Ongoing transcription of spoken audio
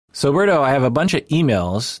So, Berto, I have a bunch of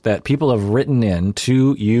emails that people have written in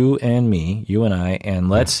to you and me, you and I, and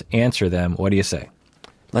let's answer them. What do you say?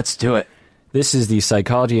 Let's do it. This is the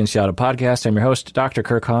Psychology in Seattle podcast. I'm your host, Dr.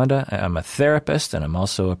 Kirk Honda. I'm a therapist, and I'm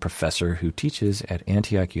also a professor who teaches at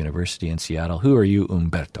Antioch University in Seattle. Who are you,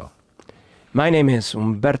 Humberto? My name is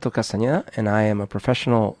Humberto Castañeda, and I am a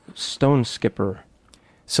professional stone skipper.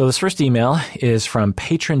 So this first email is from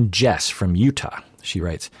patron Jess from Utah. She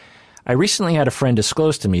writes, I recently had a friend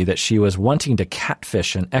disclose to me that she was wanting to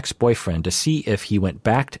catfish an ex-boyfriend to see if he went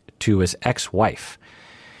back to his ex-wife.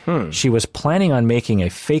 She was planning on making a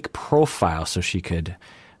fake profile so she could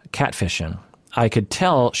catfish him. I could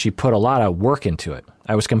tell she put a lot of work into it.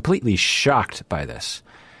 I was completely shocked by this.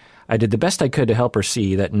 I did the best I could to help her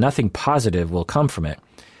see that nothing positive will come from it.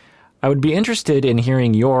 I would be interested in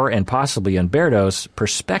hearing your and possibly Humberto's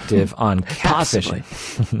perspective on catfishing.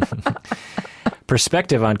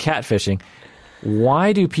 Perspective on catfishing.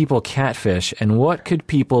 Why do people catfish, and what could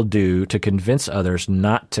people do to convince others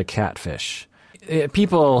not to catfish?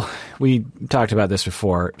 People, we talked about this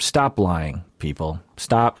before, stop lying, people.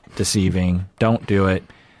 Stop deceiving. Don't do it.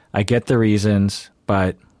 I get the reasons,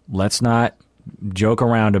 but let's not joke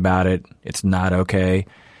around about it. It's not okay.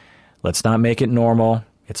 Let's not make it normal.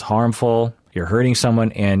 It's harmful. You're hurting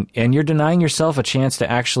someone, and you're denying yourself a chance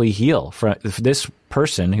to actually heal. For this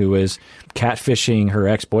person who is catfishing her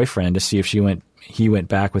ex-boyfriend to see if he went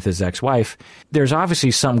back with his ex-wife, there's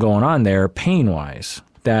obviously something going on there pain-wise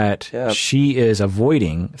that she is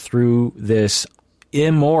avoiding through this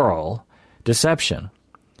immoral deception.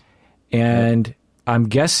 And I'm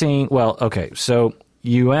guessing, well, okay, so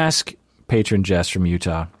you ask patron Jess from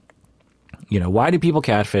Utah, why do people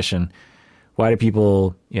catfish, and why do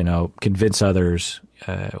people, convince others,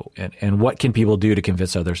 and what can people do to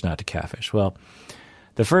convince others not to catfish? Well,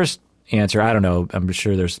 the first answer, I don't know, I'm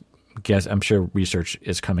sure research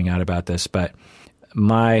is coming out about this, but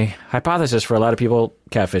my hypothesis for a lot of people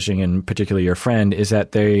catfishing, and particularly your friend, is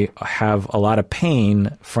that they have a lot of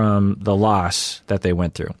pain from the loss that they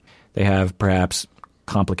went through. They have perhaps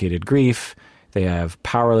complicated grief. They have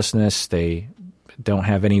powerlessness. They don't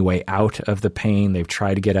have any way out of the pain. They've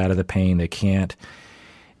tried to get out of the pain. They can't.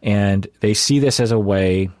 And they see this as a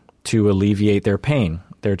way to alleviate their pain.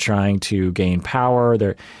 They're trying to gain power.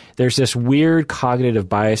 There's this weird cognitive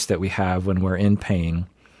bias that we have when we're in pain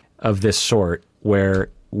of this sort, where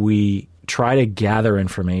we try to gather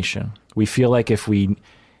information. We feel like if we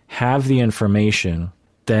have the information,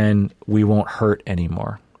 then we won't hurt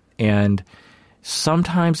anymore. And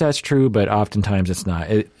sometimes that's true, but oftentimes it's not.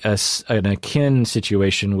 An akin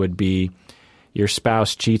situation would be your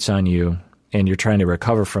spouse cheats on you, and you're trying to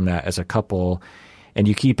recover from that as a couple, and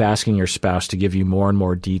you keep asking your spouse to give you more and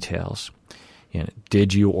more details.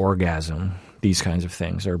 Did you orgasm? These kinds of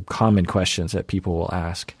things are common questions that people will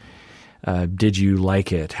ask. Did you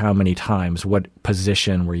like it? How many times? What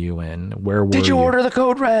position were you in? Where were you? Did you order the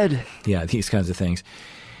code red? Yeah, these kinds of things.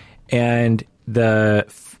 And the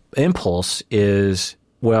impulse is,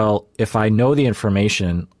 well, if I know the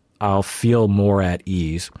information, I'll feel more at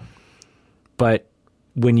ease. But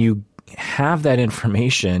when you have that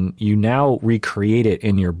information, you now recreate it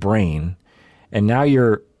in your brain, and now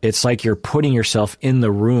it's like you're putting yourself in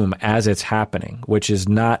the room as it's happening, which is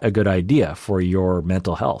not a good idea for your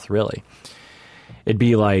mental health, really. It'd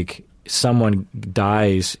be like someone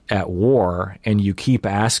dies at war, and you keep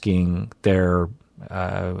asking their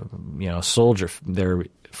their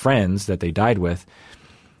friends that they died with,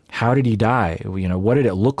 how did he die? What did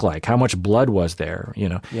it look like? How much blood was there?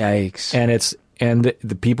 Yikes. And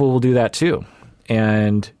the people will do that too.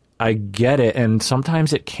 And I get it. And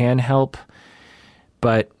sometimes it can help,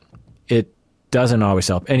 but it doesn't always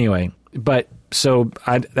help. Anyway, that's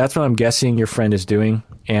what I'm guessing your friend is doing.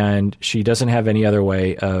 And she doesn't have any other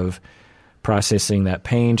way of processing that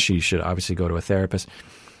pain. She should obviously go to a therapist.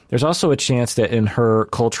 There's also a chance that in her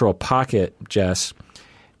cultural pocket, Jess,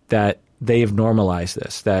 that they've normalized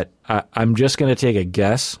this, that I'm just going to take a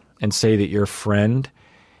guess and say that your friend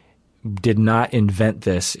did not invent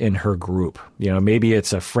this in her group. Maybe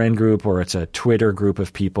it's a friend group, or it's a Twitter group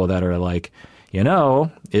of people that are like,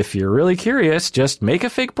 if you're really curious, just make a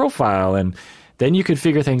fake profile and then you could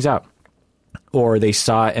figure things out. Or they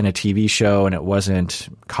saw it in a TV show and it wasn't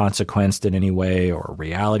consequenced in any way, or a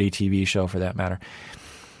reality TV show for that matter.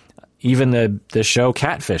 Even the show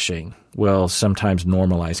Catfishing will sometimes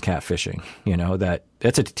normalize catfishing.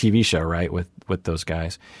 That's a TV show, right, with those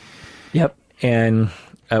guys. Yep. And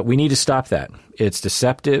we need to stop that. It's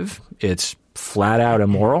deceptive. It's flat out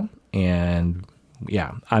immoral. And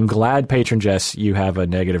yeah, I'm glad, patron Jess, you have a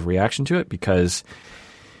negative reaction to it, because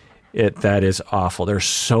that is awful. There's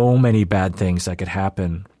so many bad things that could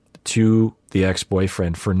happen to the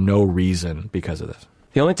ex-boyfriend for no reason because of this.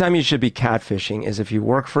 The only time you should be catfishing is if you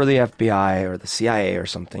work for the FBI or the CIA or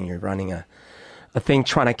something. You're running a thing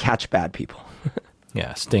trying to catch bad people.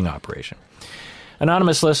 Yeah, sting operation.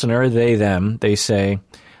 Anonymous listener, they say,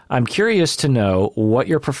 I'm curious to know what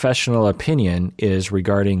your professional opinion is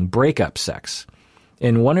regarding breakup sex.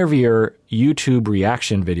 In one of your YouTube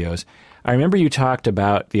reaction videos, I remember you talked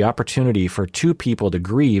about the opportunity for two people to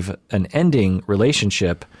grieve an ending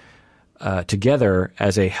relationship together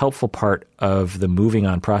as a helpful part of the moving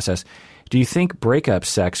on process. Do you think breakup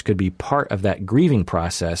sex could be part of that grieving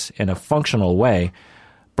process in a functional way?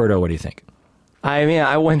 Berto, what do you think? I mean,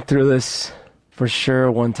 I went through this for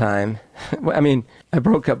sure one time. I mean, I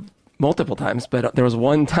broke up multiple times, but there was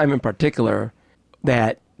one time in particular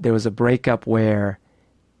that there was a breakup where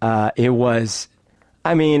it was,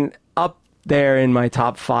 I mean, up there in my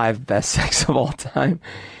top 5 best sex of all time.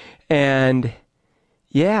 And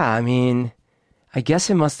yeah, I mean, I guess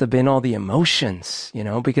it must have been all the emotions,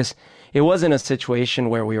 because it wasn't a situation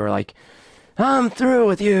where we were like, I'm through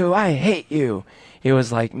with you, I hate you. It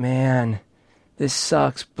was like, man, this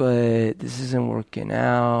sucks, but this isn't working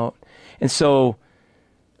out. And so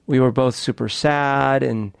we were both super sad,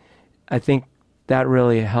 and I think that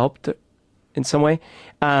really helped in some way.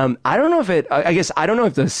 I don't know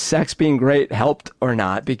if the sex being great helped or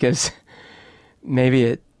not, because maybe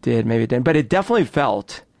it did, maybe it didn't, but it definitely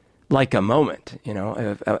felt like a moment,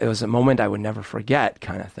 it was a moment I would never forget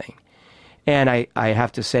kind of thing. And I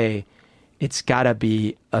have to say, it's gotta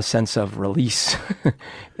be a sense of release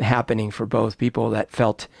happening for both people that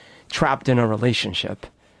felt trapped in a relationship.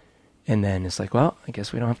 And then it's like, well, I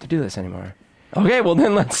guess we don't have to do this anymore. Okay, well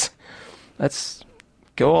then let's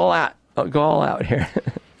go all out here.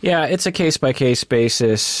 Yeah, it's a case-by-case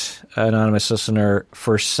basis, anonymous listener.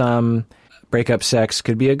 For some, breakup sex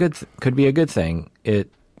could be a good thing. It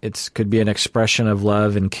could be an expression of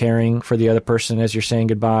love and caring for the other person as you're saying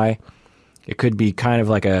goodbye. It could be kind of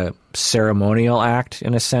like a ceremonial act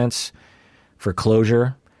in a sense for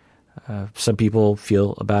closure. Some people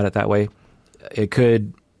feel about it that way. It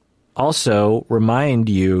could also remind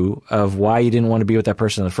you of why you didn't want to be with that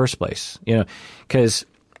person in the first place. Because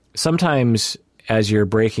sometimes as you're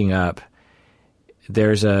breaking up,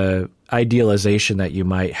 there's a idealization that you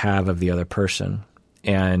might have of the other person.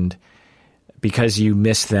 And because you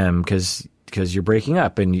miss them, because you're breaking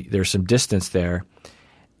up and there's some distance there.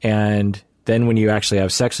 And then when you actually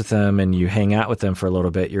have sex with them and you hang out with them for a little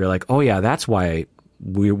bit, you're like, oh yeah, that's why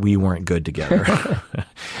we weren't good together.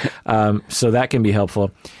 So that can be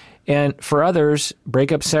helpful. And for others,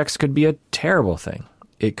 breakup sex could be a terrible thing.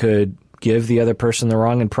 It could give the other person the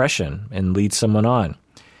wrong impression and lead someone on.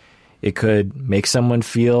 It could make someone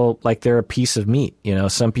feel like they're a piece of meat.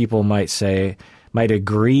 Some people might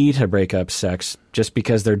agree to break up sex just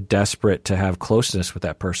because they're desperate to have closeness with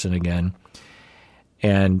that person again.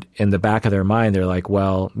 And in the back of their mind, they're like,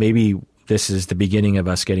 well, maybe this is the beginning of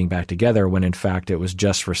us getting back together, when in fact it was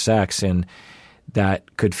just for sex, and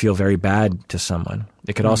that could feel very bad to someone.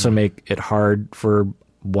 It could also make it hard for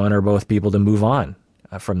one or both people to move on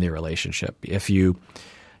from the relationship. If you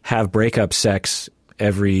have breakup sex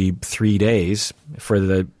every 3 days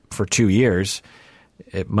for 2 years,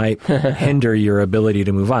 it might hinder your ability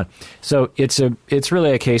to move on. So it's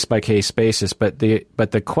really a case by case basis. But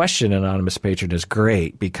the question, anonymous patron, is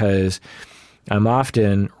great, because I'm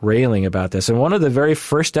often railing about this. And one of the very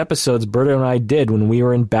first episodes Berto and I did when we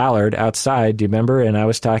were in Ballard outside, do you remember? And I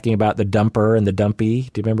was talking about the dumper and the dumpy.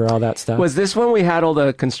 Do you remember all that stuff? Was this when we had all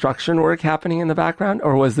the construction work happening in the background,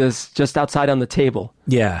 or was this just outside on the table?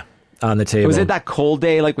 Yeah, on the table. Was it that cold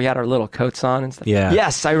day, like we had our little coats on and stuff? Yeah.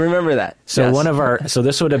 Yes, I remember that. So yes. So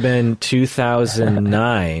this would have been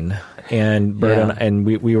 2009, and Berto and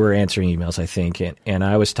we were answering emails, I think, and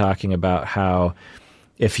I was talking about how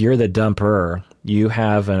if you're the dumper, you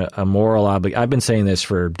have a moral obligation. I've been saying this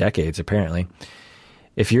for decades, apparently.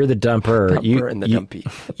 If you're the dumper,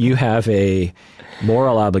 you have a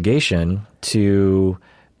moral obligation to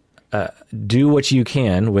do what you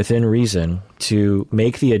can within reason to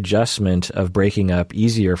make the adjustment of breaking up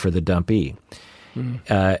easier for the dumpee.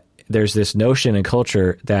 There's this notion in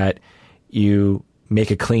culture that you make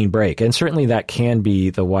a clean break, and certainly that can be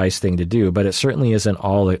the wise thing to do, but it certainly isn't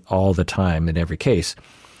all the time in every case.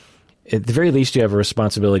 At the very least, you have a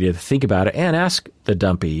responsibility to think about it and ask the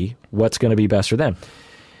dumpee what's going to be best for them.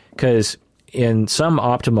 Because in some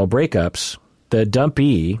optimal breakups, the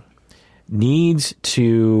dumpee needs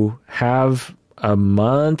to have a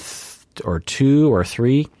month or 2 or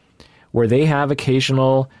 3 where they have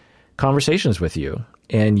occasional conversations with you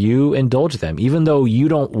and you indulge them. Even though you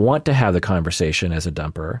don't want to have the conversation as a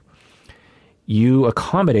dumper, you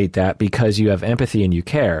accommodate that because you have empathy and you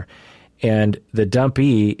care. And the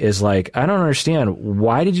dumpee is like, I don't understand.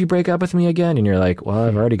 Why did you break up with me again? And you're like, well,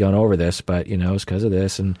 I've already gone over this, but it's because of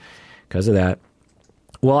this and because of that.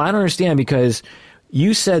 Well, I don't understand because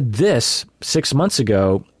you said this 6 months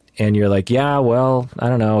ago, and you're like, yeah, well, I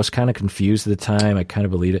don't know. I was kind of confused at the time. I kind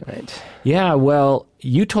of believed it. Right. Yeah, well,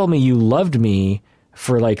 you told me you loved me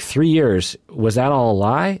for like 3 years. Was that all a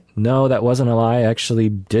lie? No, that wasn't a lie. I actually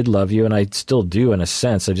did love you, and I still do in a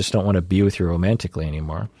sense. I just don't want to be with you romantically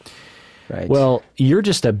anymore. Right. Well, you're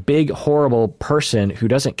just a big, horrible person who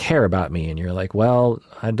doesn't care about me. And you're like, well,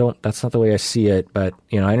 that's not the way I see it. But,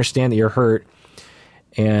 I understand that you're hurt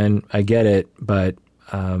and I get it. But,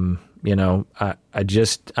 I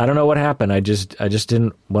don't know what happened. I just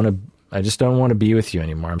don't want to be with you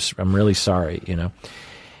anymore. I'm really sorry,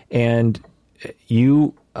 and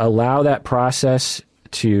you allow that process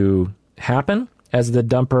to happen as the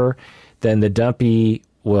dumper, then the dumpee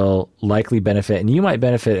will likely benefit, and you might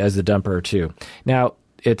benefit as the dumper too. Now,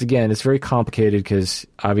 it's very complicated because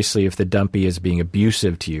obviously if the dumpee is being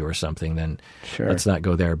abusive to you or something, then sure, let's not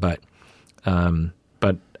go there. But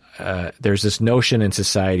there's this notion in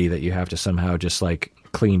society that you have to somehow just like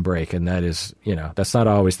clean break, and that is, that's not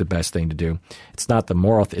always the best thing to do. It's not the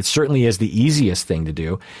moral. It certainly is the easiest thing to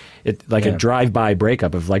do. A drive-by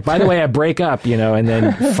breakup of like, by the way, I break up, and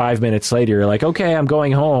then 5 minutes later you're like, okay, I'm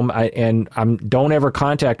going home, don't ever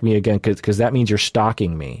contact me again because that means you're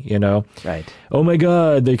stalking me, Right. Oh my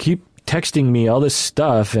God, they keep texting me all this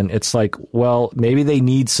stuff, and it's like, well, maybe they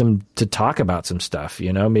need to talk about some stuff,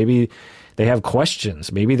 maybe they have questions.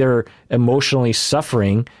 Maybe they're emotionally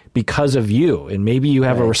suffering because of you, and maybe you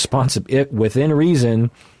have a responsibility within reason.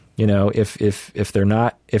 If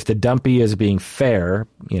the dumpee is being fair,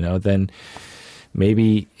 then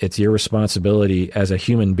maybe it's your responsibility as a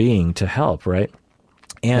human being to help, right?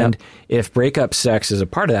 And if breakup sex is a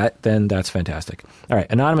part of that, then that's fantastic. All right,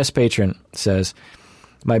 anonymous patron says,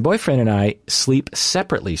 my boyfriend and I sleep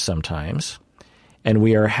separately sometimes, and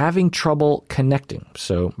we are having trouble connecting.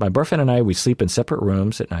 So my boyfriend and I, we sleep in separate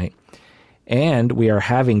rooms at night, and we are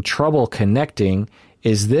having trouble connecting.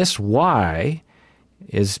 Is this why?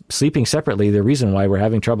 Is sleeping separately the reason why we're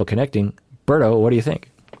having trouble connecting? Berto, what do you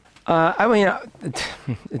think?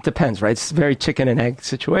 It depends, right? It's a very chicken and egg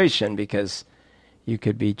situation because you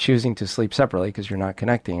could be choosing to sleep separately because you're not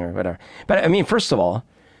connecting or whatever. But first of all,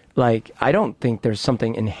 I don't think there's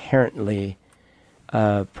something inherently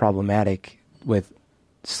problematic with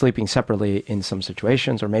sleeping separately in some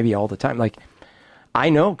situations or maybe all the time. I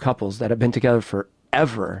know couples that have been together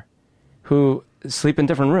forever who sleep in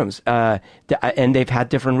different rooms, and they've had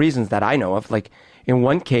different reasons that I know of. In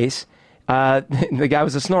one case, the guy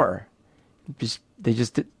was a snorer. They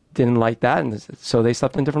just didn't like that, and so they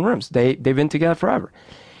slept in different rooms. They've been together forever.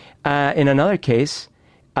 In another case,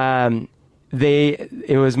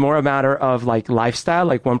 it was more a matter of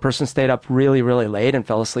lifestyle. One person stayed up really, really late and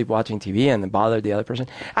fell asleep watching TV and then bothered the other person.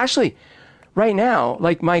 Actually, right now,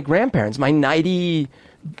 my grandparents, my 90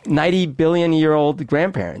 billion-year-old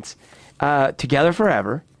grandparents, together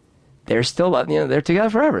forever. They're still, they're together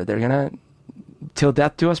forever. They're gonna till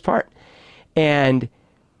death do us part. And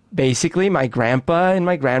basically, my grandpa and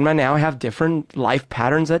my grandma now have different life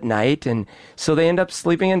patterns at night, and so they end up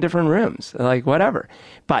sleeping in different rooms. Whatever.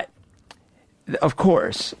 But of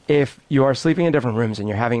course, if you are sleeping in different rooms and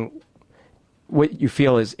you're having what you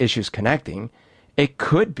feel is issues connecting, it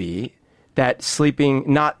could be that sleeping,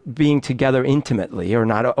 not being together intimately or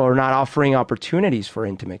not offering opportunities for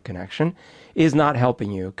intimate connection is not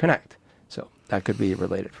helping you connect. So that could be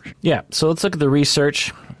related for sure. Yeah. So let's look at the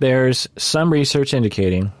research. There's some research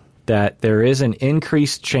indicating that there is an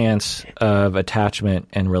increased chance of attachment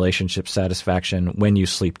and relationship satisfaction when you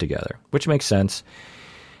sleep together, which makes sense.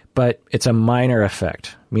 But it's a minor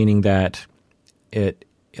effect, meaning that when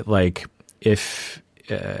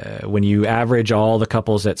you average all the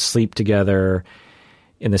couples that sleep together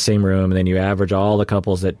in the same room, and then you average all the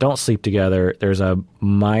couples that don't sleep together, there's a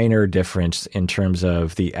minor difference in terms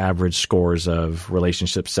of the average scores of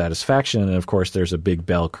relationship satisfaction. And of course, there's a big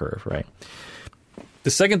bell curve, right?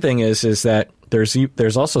 The second thing is that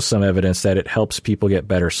there's also some evidence that it helps people get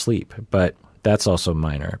better sleep, but that's also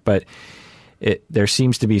minor. But there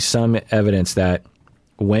seems to be some evidence that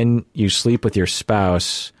when you sleep with your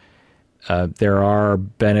spouse, there are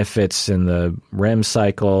benefits in the REM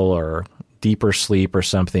cycle or deeper sleep or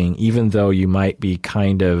something, even though you might be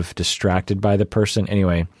kind of distracted by the person.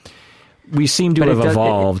 Anyway, we seem to have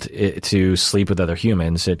evolved to sleep with other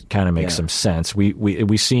humans. It kind of makes some sense.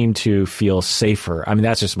 We seem to feel safer.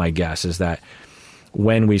 That's just my guess, is that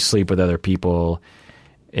when we sleep with other people,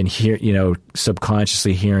 and hear,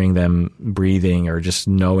 subconsciously hearing them breathing or just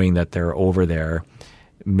knowing that they're over there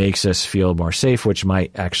makes us feel more safe, which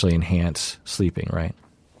might actually enhance sleeping, right?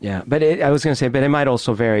 Yeah, but I was going to say, but it might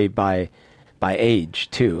also vary by age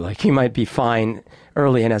too. Like you might be fine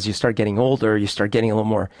early, and as you start getting older, you start getting a little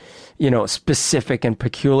more, specific and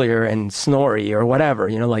peculiar and snory or whatever.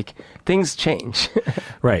 Like things change.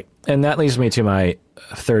 Right, and that leads me to my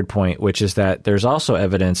third point, which is that there's also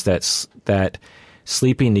evidence that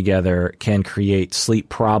sleeping together can create sleep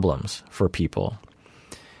problems for people.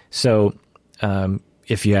 So,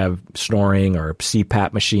 if you have snoring or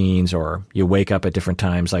CPAP machines, or you wake up at different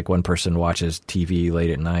times, like one person watches TV late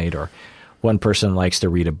at night, or one person likes to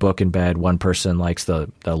read a book in bed, one person likes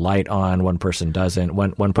the light on, one person doesn't,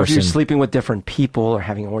 one person... If you're sleeping with different people or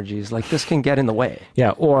having orgies, like this can get in the way.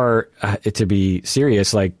 Yeah, or to be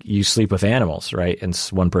serious, like you sleep with animals, right? And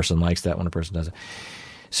one person likes that, one person doesn't.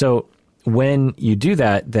 So when you do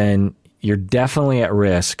that, then you're definitely at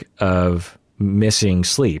risk of missing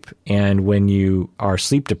sleep. And when you are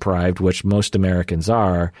sleep deprived, which most Americans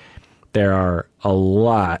are, there are a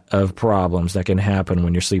lot of problems that can happen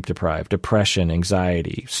when you're sleep deprived. Depression,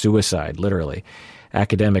 anxiety, suicide, literally,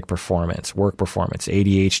 academic performance, work performance,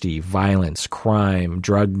 ADHD, violence, crime,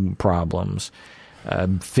 drug problems,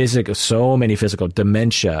 so many physical,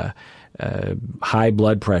 dementia, high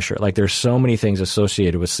blood pressure. Like there's so many things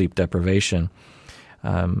associated with sleep deprivation.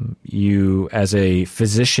 You, as a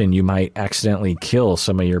physician, you might accidentally kill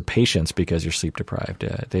some of your patients because you're sleep deprived.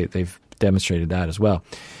 They've demonstrated that as well.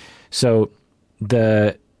 So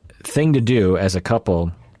the thing to do as a couple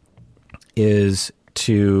is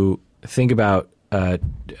to think about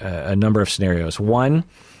a number of scenarios. One,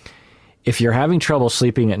 if you're having trouble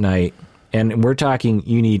sleeping at night, and we're talking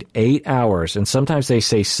you need 8 hours, and sometimes they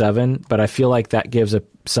say 7, but I feel like that gives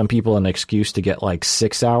some people an excuse to get like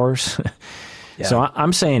 6 hours. Yeah. So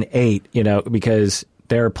I'm saying 8, because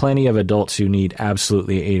there are plenty of adults who need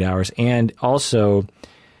absolutely 8 hours. And also,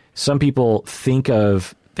 some people think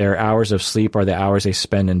of their hours of sleep are the hours they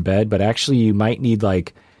spend in bed, but actually you might need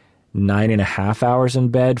like 9.5 hours in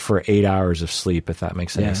bed for 8 hours of sleep, if that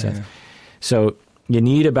makes any sense. Yeah. So you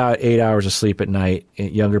need about 8 hours of sleep at night.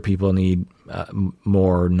 Younger people need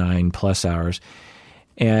more, 9+ hours.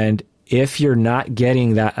 And if you're not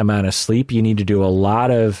getting that amount of sleep, you need to do a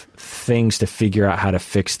lot of things to figure out how to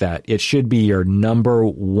fix that. It should be your number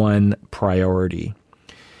one priority.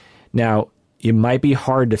 Now, it might be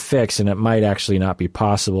hard to fix, and it might actually not be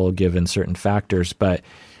possible given certain factors, but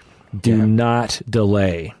do not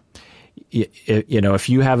delay. If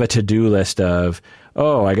you have a to-do list of,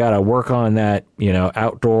 I got to work on that,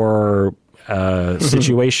 outdoor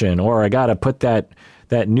situation, or I got to put that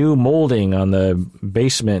new molding on the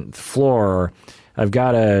basement floor, or I've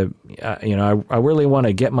got to, I really want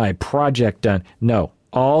to get my project done. No,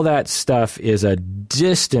 all that stuff is a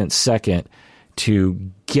distant second to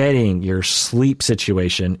getting your sleep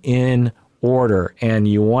situation in order. And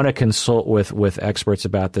you want to consult with experts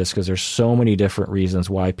about this, because there's so many different reasons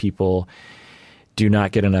why people do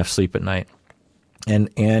not get enough sleep at night. And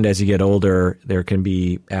as you get older, there can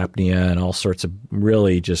be apnea and all sorts of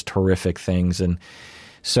really just horrific things. And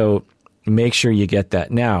so make sure you get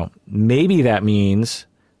that. Now, maybe that means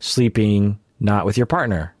sleeping not with your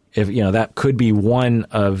partner. If that could be one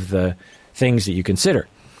of the things that you consider.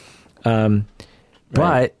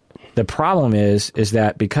 But the problem is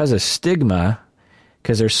that because of stigma,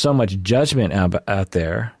 because there's so much judgment out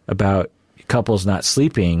there about couples not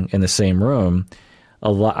sleeping in the same room,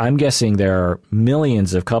 I'm guessing there are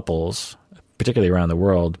millions of couples, particularly around the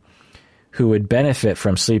world, who would benefit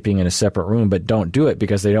from sleeping in a separate room but don't do it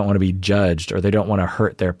because they don't want to be judged or they don't want to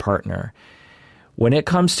hurt their partner. When it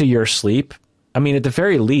comes to your sleep, I mean, at the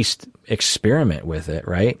very least, experiment with it,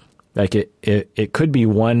 right? Like it could be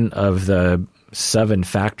one of the 7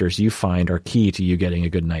 factors you find are key to you getting a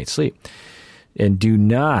good night's sleep. And do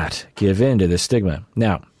not give in to the stigma.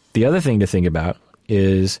 Now, the other thing to think about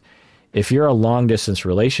is if you're a long-distance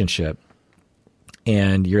relationship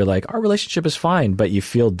and you're like, our relationship is fine, but you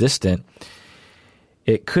feel distant,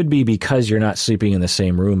 it could be because you're not sleeping in the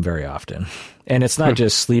same room very often. And it's not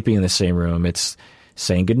just sleeping in the same room. It's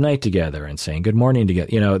saying goodnight together and saying good morning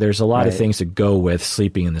together. There's a lot of things that go with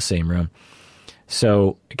sleeping in the same room.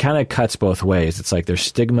 So it kind of cuts both ways. It's like there's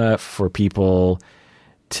stigma for people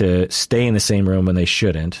to stay in the same room when they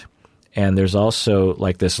shouldn't. And there's also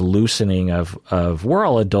like this loosening of we're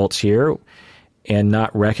all adults here and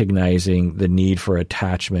not recognizing the need for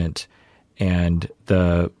attachment and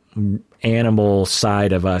the animal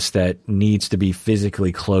side of us that needs to be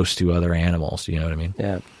physically close to other animals. You know what I mean?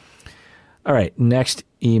 Yeah. All right, next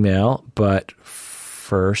email. But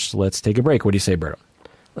first, let's take a break. What do you say, Berto?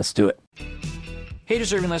 Let's do it. Hey,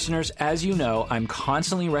 deserving listeners, as you know, I'm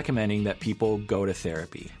constantly recommending that people go to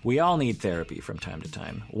therapy. We all need therapy from time to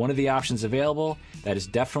time. One of the options available that is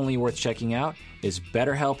definitely worth checking out is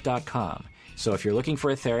BetterHelp.com. So if you're looking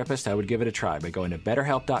for a therapist, I would give it a try by going to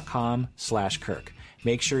BetterHelp.com/Kirk.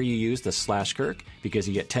 Make sure you use the /Kirk because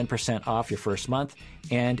you get 10% off your first month,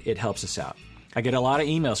 and it helps us out. I get a lot of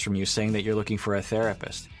emails from you saying that you're looking for a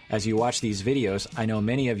therapist. As you watch these videos, I know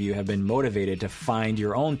many of you have been motivated to find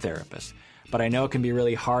your own therapist. But I know it can be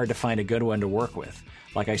really hard to find a good one to work with.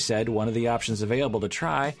 Like I said, one of the options available to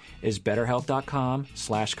try is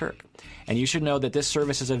BetterHelp.com/Kirk. And you should know that this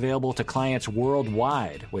service is available to clients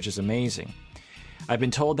worldwide, which is amazing. I've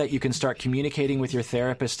been told that you can start communicating with your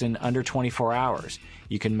therapist in under 24 hours.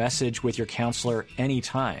 You can message with your counselor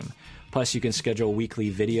anytime. Plus, you can schedule weekly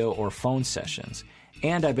video or phone sessions.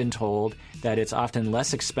 And I've been told that it's often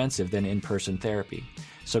less expensive than in-person therapy.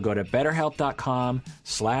 So go to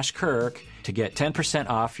BetterHelp.com/Kirk to get 10%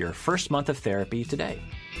 off your first month of therapy today.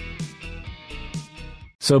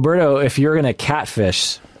 So, Berto, if you're going to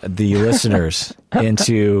catfish the listeners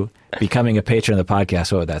into becoming a patron of the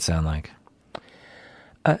podcast, what would that sound like?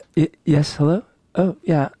 Yes, hello? Oh,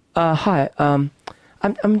 yeah. Hi. I'm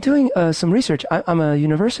doing some research. I'm a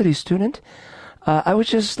university student. I would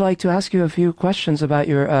just like to ask you a few questions about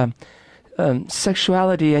your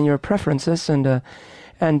sexuality and your preferences and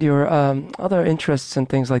your other interests and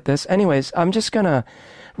things like this. Anyways, I'm just going to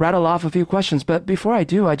rattle off a few questions. But before I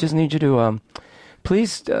do, I just need you to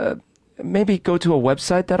please maybe go to a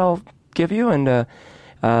website that I'll give you and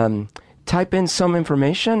type in some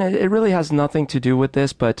information. It really has nothing to do with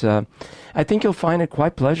this, but I think you'll find it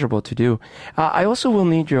quite pleasurable to do. I also will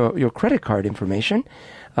need your credit card information.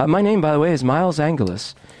 My name, by the way, is Miles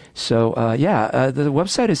Angeles. So, the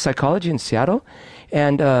website is Psychology in Seattle,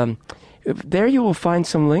 and there you will find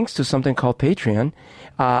some links to something called Patreon.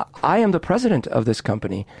 I am the president of this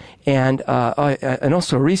company and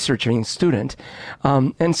also a researching student.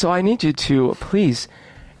 And so I need you to please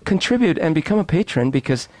contribute and become a patron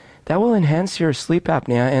because that will enhance your sleep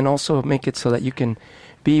apnea and also make it so that you can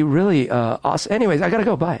be really awesome. Anyways, I got to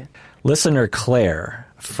go. Bye. Listener Claire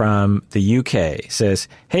from the UK says,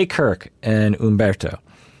 "Hey, Kirk and Umberto.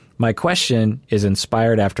 My question is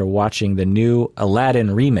inspired after watching the new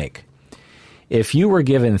Aladdin remake. If you were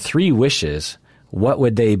given 3 wishes, what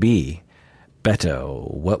would they be?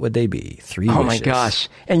 Beto, what would they be? 3 wishes. Oh my gosh.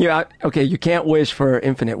 And you can't wish for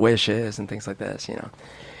infinite wishes and things like this, you know.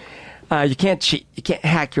 You can't cheat. You can't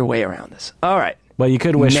hack your way around this. All right. Well, you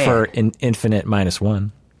could wish for infinite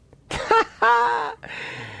 -1.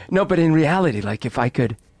 No, but in reality, like if I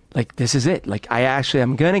could, like this is it. Like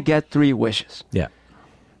I'm going to get 3 wishes. Yeah.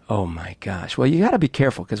 Oh my gosh. Well, you got to be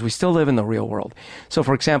careful because we still live in the real world. So,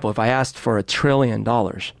 for example, if I asked for $1 trillion,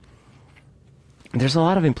 there's a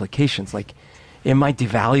lot of implications. Like, it might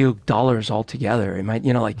devalue dollars altogether. It might,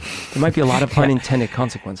 there might be a lot of unintended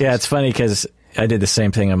consequences. Yeah, it's funny because I did the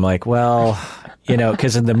same thing. I'm like, well,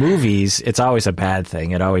 because in the movies, it's always a bad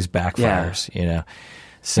thing. It always backfires,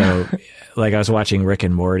 So, like I was watching Rick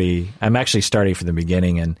and Morty. I'm actually starting from the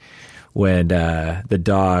beginning, and when the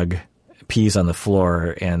dog pees on the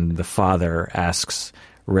floor and the father asks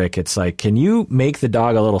Rick, it's like, can you make the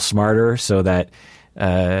dog a little smarter so that,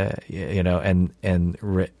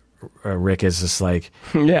 Rick is just like,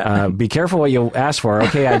 be careful what you ask for.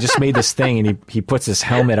 Okay, I just made this thing, and he puts this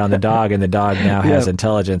helmet on the dog, and the dog now has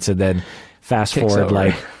intelligence, and then fast forward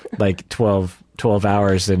like 12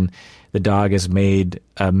 hours, and the dog has made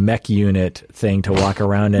a mech unit thing to walk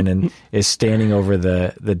around in and is standing over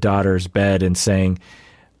the daughter's bed and saying,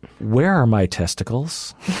 "Where are my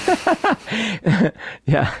testicles?"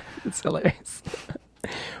 Yeah, it's hilarious.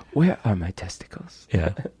 Where are my testicles?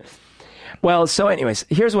 Yeah. Well, so anyways,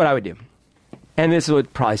 here's what I would do. And this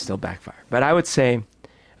would probably still backfire. But I would say,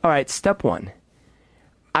 all right, step 1.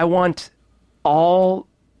 I want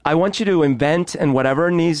you to invent and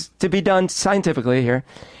whatever needs to be done scientifically here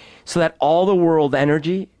so that all the world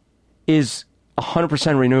energy is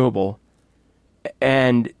 100% renewable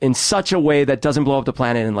and in such a way that doesn't blow up the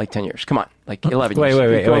planet in like 10 years. Come on, like 11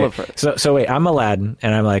 years. Wait. So wait, I'm Aladdin,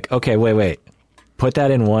 and I'm like, okay, wait. Put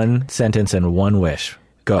that in one sentence and one wish.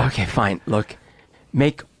 Go. Okay, fine. Look,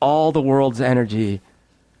 make all the world's energy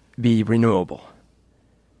be renewable.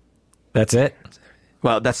 That's it?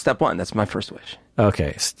 Well, that's step 1. That's my first wish.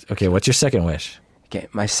 Okay. What's your second wish? Okay,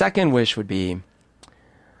 my second wish would be,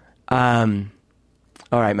 my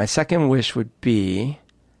second wish would be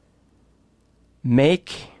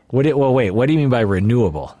make. What do you mean by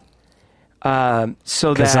renewable?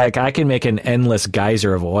 Because I can make an endless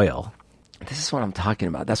geyser of oil. This is what I'm talking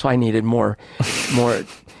about. That's why I needed more.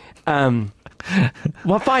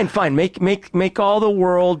 Well, fine. Make all the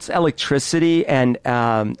world's electricity and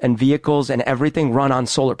vehicles and everything run on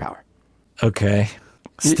solar power. Okay.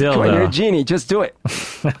 Still, Come on, though. you're a genie. Just do it.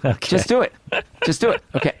 Okay. Just do it.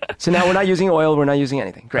 Okay. So now we're not using oil. We're not using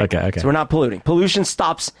anything. Great. Okay. So we're not polluting. Pollution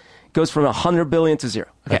goes from 100 billion to 0.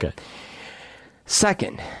 Okay.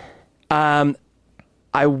 Second, I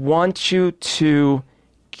want you to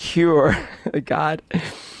cure, God.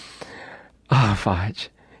 Oh, fudge.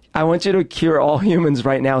 I want you to cure all humans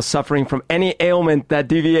right now suffering from any ailment that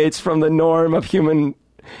deviates from the norm of human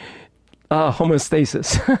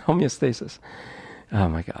homeostasis. Homeostasis. Oh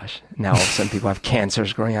my gosh. Now all of a sudden people have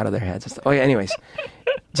cancers growing out of their heads. Okay, anyways.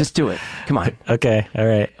 Just do it. Come on. Okay. All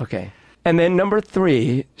right. Okay. And then number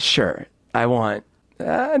 3, sure. I want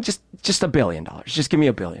just $1 billion. Just give me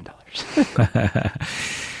 $1 billion.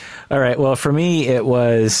 All right. Well, for me, it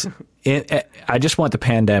was. I just want the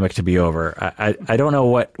pandemic to be over. I don't know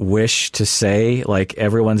what wish to say, like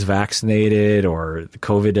everyone's vaccinated or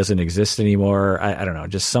COVID doesn't exist anymore. I don't know,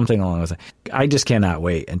 just something along those lines. I just cannot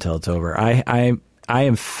wait until it's over. I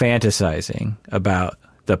am fantasizing about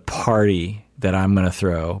the party that I'm going to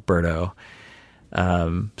throw, Berto.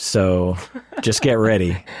 So just get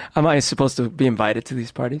ready. Am I supposed to be invited to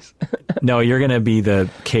these parties? No, you're going to be the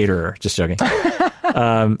caterer. Just joking.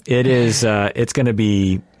 It is. It's going to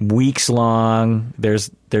be weeks long. There's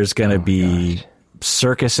going to be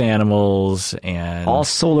circus animals and all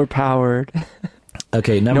solar powered.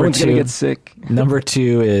 Okay, no one's going to get sick. Number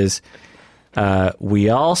 2 is we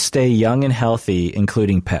all stay young and healthy,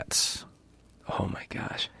 including pets. Oh my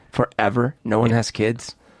gosh! Forever. No one has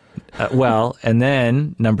kids. Well, and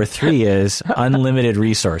then number 3 is unlimited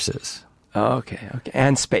resources. Oh, okay.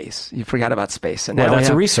 And space. You forgot about space. And well, now that's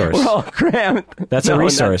a resource. We're all cramped. That's a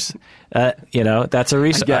resource. That's a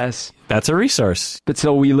resource. I guess. That's a resource. But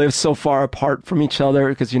so we live so far apart from each other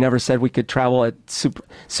because you never said we could travel at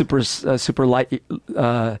super light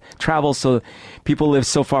travel. So people live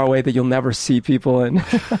so far away that you'll never see people. And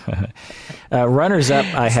runners up,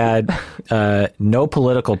 I had no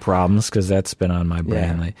political problems because that's been on my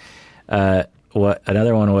brain. Yeah.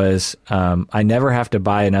 Another one was I never have to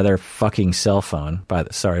buy another fucking cell phone.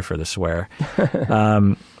 Sorry for the swear.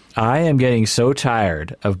 I am getting so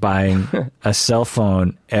tired of buying a cell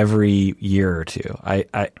phone every year or two.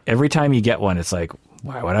 Every time you get one, it's like,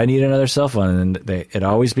 why would I need another cell phone? And it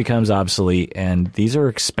always becomes obsolete. And these are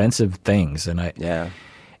expensive things. And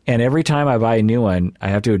And every time I buy a new one, I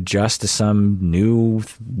have to adjust to some new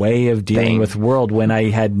way of dealing with the world when I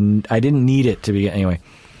didn't need it to be anyway.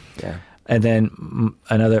 Yeah. And then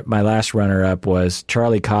my last runner-up was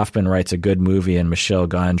Charlie Kaufman writes a good movie and Michel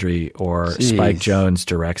Gondry or Spike Jonze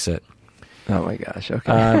directs it. Oh my gosh!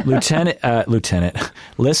 Okay.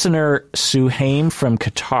 Listener Suhaim from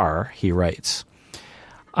Qatar, he writes,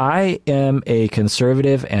 I am a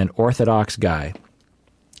conservative and orthodox guy.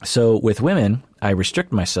 So with women, I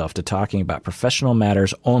restrict myself to talking about professional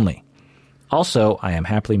matters only. Also, I am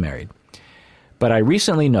happily married. But I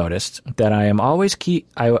recently noticed that I am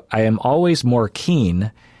always more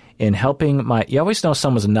keen in helping my... You always know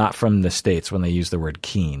someone's not from the States when they use the word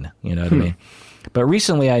keen. You know what I mean? But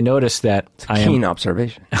recently I noticed that it's a keen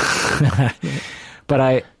observation.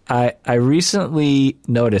 But I recently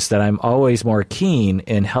noticed that I'm always more keen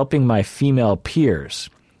in helping my female peers.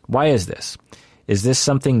 Why is this? Is this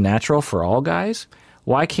something natural for all guys?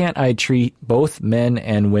 Why can't I treat both men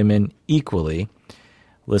and women equally?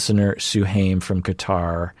 Listener Suhaim from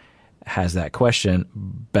Qatar has that question.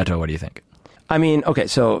 Beto, what do you think? I mean, okay,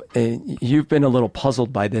 so you've been a little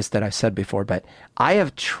puzzled by this that I've said before, but I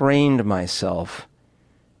have trained myself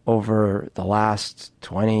over the last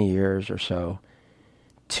 20 years or so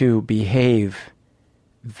to behave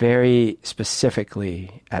very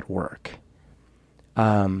specifically at work.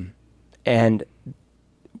 And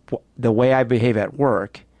the way I behave at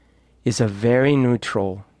work is a very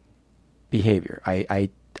neutral behavior. I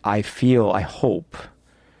hope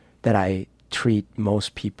that I treat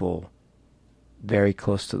most people very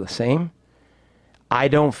close to the same. I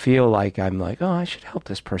don't feel like I'm like, oh, I should help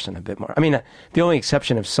this person a bit more. I mean, the only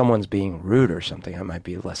exception if someone's being rude or something, I might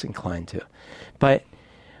be less inclined to. But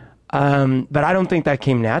I don't think that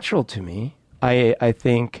came natural to me. I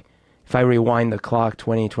think if I rewind the clock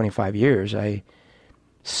 20, 25 years, I'm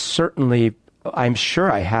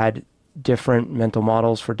sure I had different mental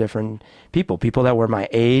models for different people that were my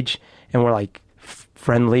age and were like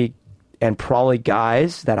friendly and probably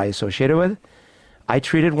guys that I associated with, I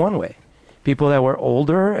treated one way. People that were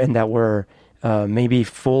older and that were maybe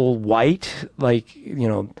full white, like, you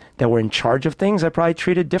know, that were in charge of things, I probably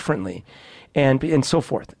treated differently and so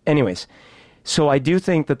forth. Anyways, So I do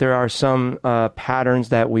think that there are some patterns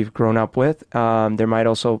that we've grown up with. There might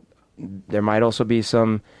also be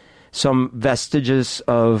some vestiges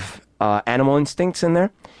of animal instincts in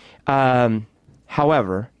there.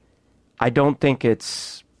 However, I don't think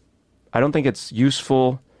it's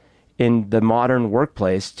useful in the modern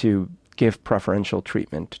workplace to give preferential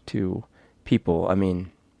treatment to people. I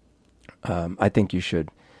mean, I think you should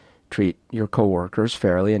treat your coworkers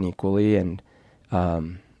fairly and equally, and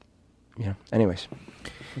anyways.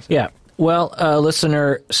 Yeah. Well,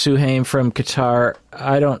 listener Suhaim from Qatar,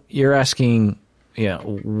 you're asking,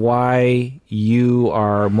 why you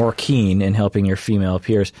are more keen in helping your female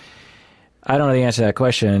peers. I don't know the answer to that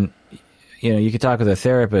question. You could talk with a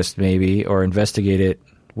therapist maybe, or investigate it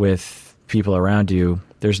with people around you.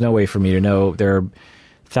 There's no way for me to know. There are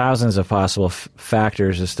thousands of possible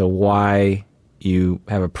factors as to why you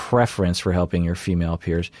have a preference for helping your female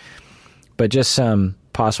peers. But just some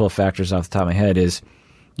possible factors off the top of my head is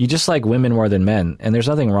you just like women more than men, and there's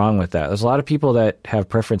nothing wrong with that. There's a lot of people that have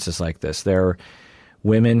preferences like this. There are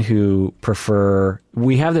women who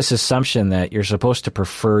we have this assumption that you're supposed to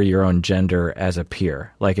prefer your own gender as a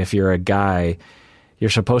peer. Like if you're a guy, you're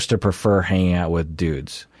supposed to prefer hanging out with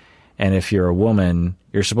dudes. And if you're a woman,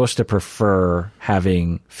 you're supposed to prefer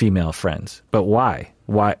having female friends. But why?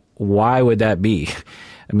 Why would that be?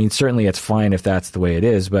 I mean, certainly it's fine if that's the way it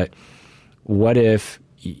is, but what if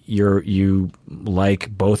you like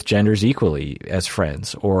both genders equally as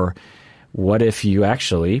friends? Or what if you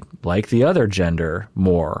actually like the other gender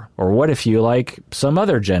more? Or what if you like some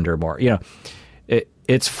other gender more?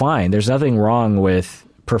 It's fine. There's nothing wrong with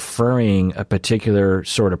preferring a particular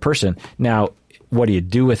sort of person. Now, what do you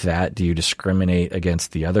do with that? Do you discriminate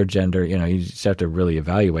against the other gender? You just have to really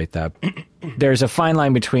evaluate that. There's a fine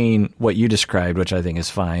line between what you described, which I think is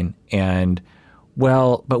fine, and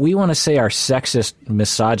but we want to say our sexist,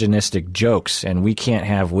 misogynistic jokes, and we can't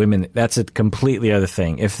have women. That's a completely other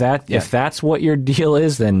thing. If that's what your deal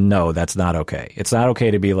is, then no, that's not okay. It's not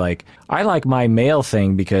okay to be like, I like my male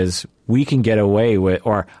thing because we can get away with,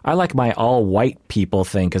 or I like my all white people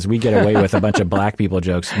thing because we get away with a bunch of black people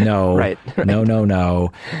jokes. No, right.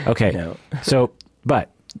 No. Okay, no. So,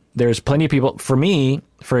 but there's plenty of people. For me,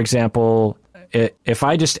 for example, if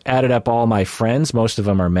I just added up all my friends, most of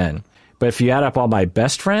them are men. But if you add up all my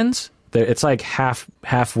best friends, it's like half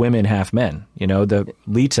women, half men. The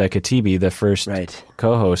Lita Katibi, the first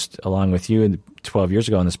co-host along with you 12 years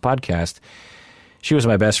ago on this podcast, she was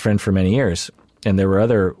my best friend for many years. And there were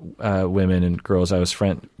other women and girls I was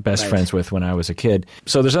best friends with when I was a kid.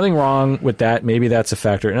 So there's nothing wrong with that. Maybe that's a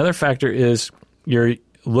factor. Another factor is you're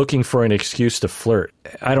looking for an excuse to flirt.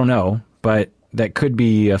 I don't know, but that could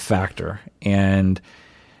be a factor. And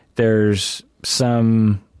there's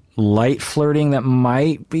some light flirting that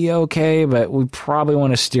might be okay, but we probably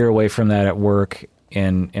want to steer away from that at work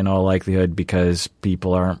in all likelihood, because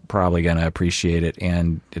people aren't probably going to appreciate it,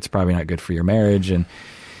 and it's probably not good for your marriage. And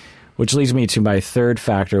which leads me to my third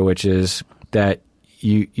factor, which is that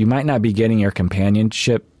you might not be getting your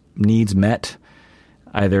companionship needs met,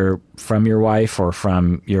 either from your wife or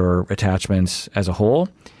from your attachments as a whole,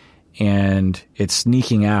 and it's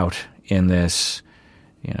sneaking out in this,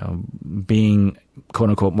 being quote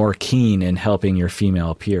unquote more keen in helping your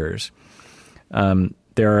female peers.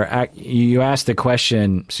 You asked the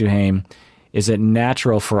question, Suhaim, is it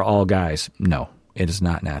natural for all guys? No, it is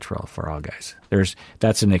not natural for all guys.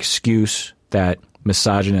 That's an excuse that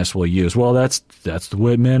misogynists will use. Well, that's the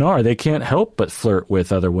way men are. They can't help but flirt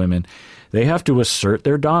with other women. They have to assert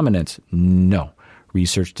their dominance. No,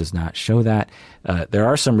 research does not show that. There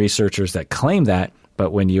are some researchers that claim that,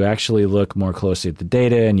 but when you actually look more closely at the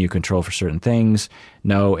data and you control for certain things,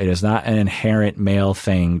 no, it is not an inherent male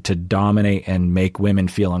thing to dominate and make women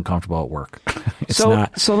feel uncomfortable at work. So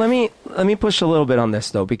let me push a little bit on this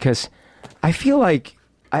though, because I feel like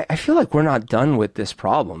we're not done with this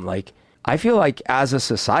problem. Like, I feel like as a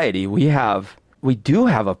society we do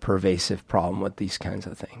have a pervasive problem with these kinds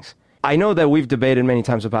of things. I know that we've debated many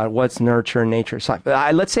times about what's nurture, nature, science.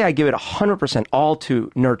 Let's say I give it 100% all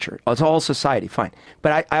to nurture. It's all society, fine.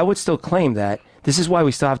 But I would still claim that this is why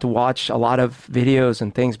we still have to watch a lot of videos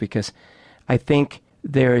and things, because I think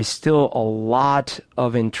there is still a lot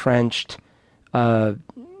of entrenched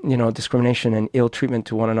discrimination and ill treatment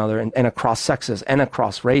to one another, and across sexes and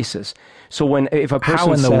across races. So if a person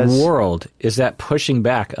how in says, the world is that pushing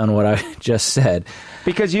back on what I just said?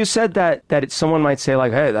 Because you said that someone might say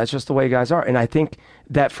like, hey, that's just the way guys are. And I think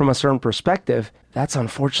that from a certain perspective, that's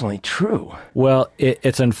unfortunately true. Well,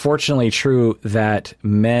 it's unfortunately true that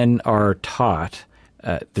men are taught,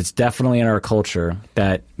 it's definitely in our culture,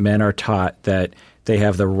 that men are taught that they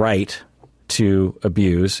have the right to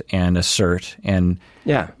abuse and assert and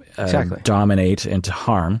exactly. dominate and to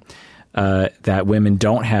harm, that women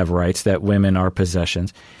don't have rights, that women are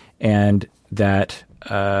possessions, and that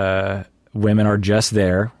women are just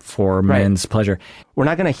there for men's pleasure. We're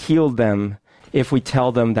not going to heal them if we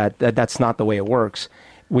tell them that that's not the way it works.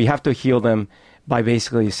 We have to heal them by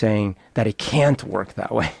basically saying that it can't work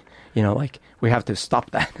that way. Like we have to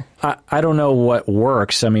stop that. I don't know what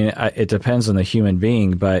works. I mean, it depends on the human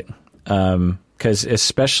being, but because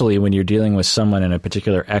especially when you're dealing with someone in a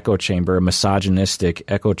particular echo chamber, a misogynistic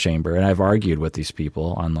echo chamber, and I've argued with these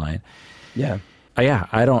people online. Yeah.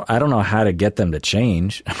 I don't know how to get them to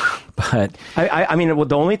change, but I mean,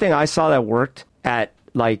 the only thing I saw that worked at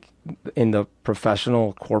like in the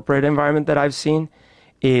professional corporate environment that I've seen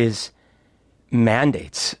is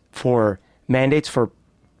mandates for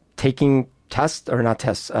taking tests or not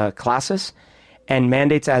tests, classes, and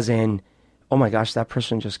mandates as in, oh my gosh, that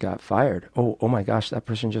person just got fired. Oh my gosh, that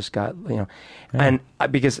person just got, and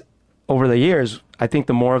because over the years, I think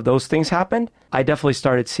the more of those things happened, I definitely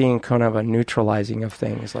started seeing kind of a neutralizing of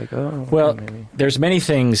things like, maybe. There's many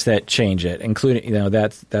things that change it, including,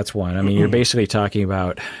 that's one. I mean, you're basically talking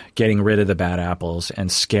about getting rid of the bad apples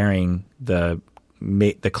and scaring the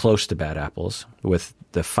close to bad apples with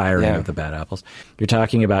the firing of the bad apples. You're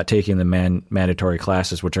talking about taking the mandatory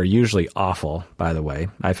classes, which are usually awful, by the way.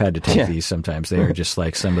 I've had to take these sometimes. They are just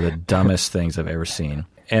like some of the dumbest things I've ever seen.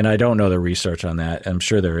 And I don't know the research on that. I'm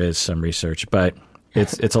sure there is some research, but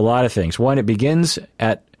it's a lot of things. One, it begins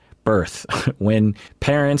at birth. When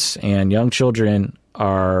parents and young children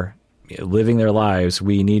are living their lives,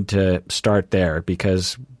 we need to start there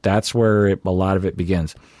because that's where a lot of it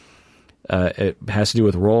begins. It has to do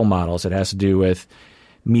with role models. It has to do with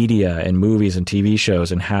media and movies and TV shows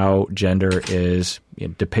and how gender is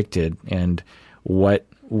depicted and what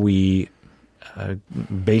we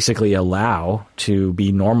basically allow to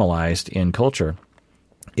be normalized in culture.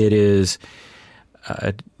 It is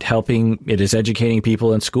it is educating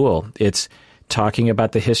people in school. It's talking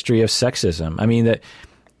about the history of sexism. I mean,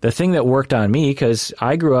 the thing that worked on me, because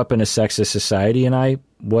I grew up in a sexist society and I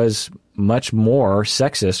was much more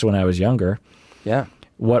sexist when I was younger. Yeah.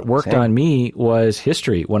 What worked on me was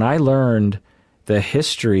history. When I learned the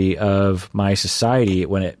history of my society,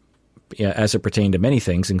 as it pertained to many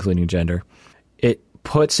things, including gender, it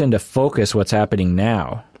puts into focus what's happening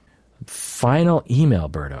now. Final email,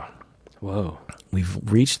 Berto. Whoa. We've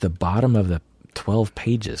reached the bottom of the 12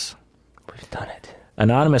 pages. We've done it.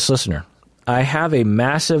 Anonymous listener, I have a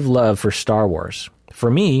massive love for Star Wars.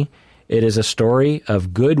 For me, it is a story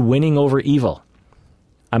of good winning over evil.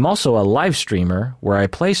 I'm also a live streamer where I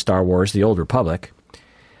play Star Wars: The Old Republic,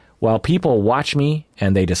 while people watch me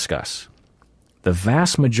and they discuss. The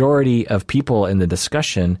vast majority of people in the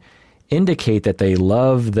discussion indicate that they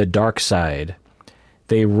love the dark side.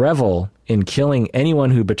 They revel in killing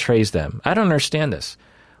anyone who betrays them. I don't understand this.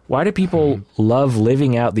 Why do people love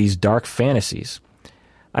living out these dark fantasies?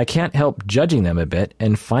 I can't help judging them a bit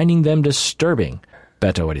and finding them disturbing.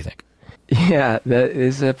 Beto, what do you think? Yeah, that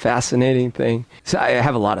is a fascinating thing. So I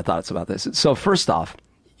have a lot of thoughts about this. So first off,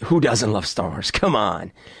 who doesn't love Star Wars? Come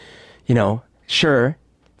on. Sure,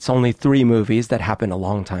 it's only 3 movies that happened a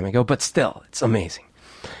long time ago, but still, it's amazing.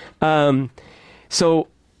 So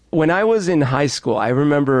when I was in high school, I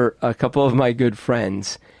remember a couple of my good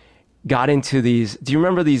friends got into these. Do you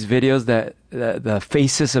remember these videos that the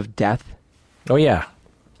Faces of Death? Oh, yeah.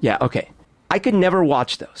 Yeah, okay. I could never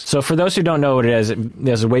watch those. So for those who don't know what it is,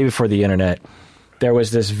 this is way before the internet. There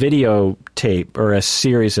was this videotape or a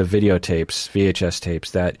series of videotapes, VHS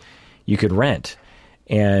tapes, that you could rent.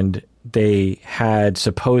 And they had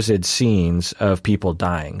supposed scenes of people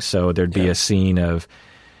dying. So there'd be a scene of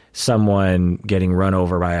someone getting run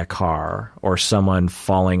over by a car or someone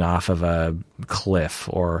falling off of a cliff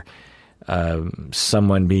or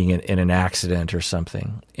someone being in an accident or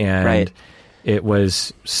something. And it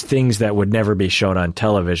was things that would never be shown on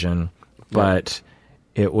television, but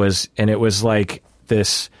it was like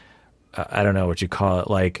this, I don't know what you call it,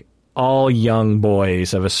 like all young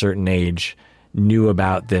boys of a certain age knew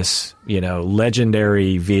about this,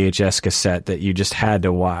 legendary VHS cassette that you just had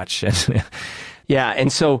to watch. Yeah,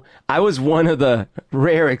 and so I was one of the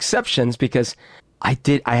rare exceptions because I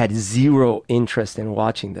had zero interest in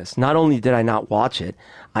watching this. Not only did I not watch it,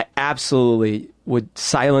 I absolutely would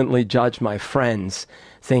silently judge my friends,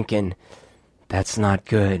 thinking that's not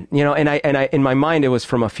good. And I in my mind it was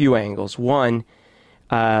from a few angles. One,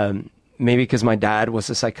 maybe because my dad was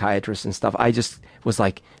a psychiatrist and stuff, I just was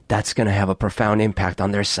like, that's going to have a profound impact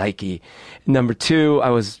on their psyche. Number 2, I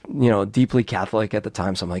was, deeply Catholic at the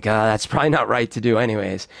time. So I'm like, that's probably not right to do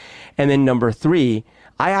anyways. And then number 3,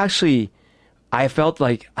 I actually I felt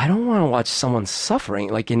like I don't want to watch someone suffering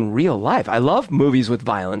like in real life. I love movies with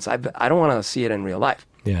violence. I don't want to see it in real life.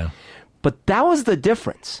 Yeah. But that was the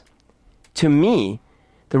difference. To me,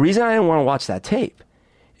 the reason I didn't want to watch that tape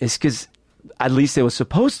is because at least it was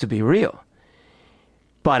supposed to be real.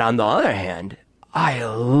 But on the other hand, I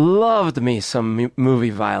loved me some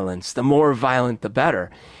movie violence. The more violent, the better.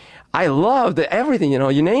 I loved everything,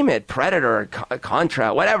 you name it, Predator,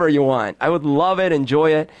 Contra, whatever you want. I would love it,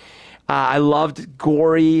 enjoy it. I loved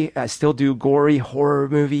gory, I still do gory horror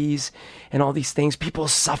movies and all these things. People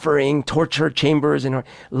suffering, torture chambers, and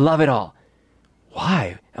love it all.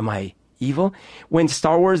 Why? Am I evil? When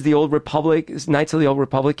Star Wars, The Old Republic, Knights of the Old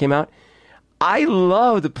Republic came out, I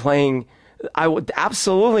loved playing.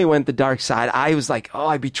 Absolutely went the dark side. I was like, oh,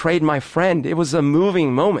 I betrayed my friend. It was a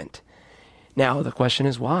moving moment. Now the question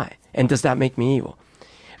is why? And does that make me evil?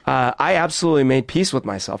 I absolutely made peace with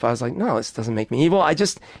myself. I was like, no, this doesn't make me evil. I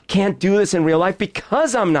just can't do this in real life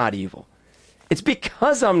because I'm not evil. It's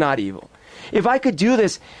because I'm not evil. If I could do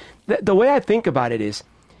this, the way I think about it is,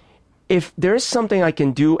 if there's something I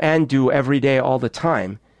can do and do every day all the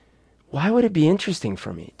time, why would it be interesting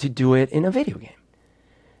for me to do it in a video game?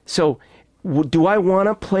 So do I want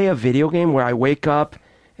to play a video game where I wake up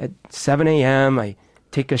at 7 a.m., I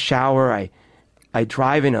take a shower, I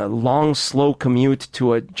drive in a long, slow commute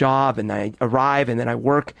to a job, and I arrive, and then I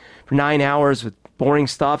work for 9 hours with boring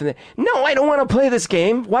stuff. And then, no, I don't want to play this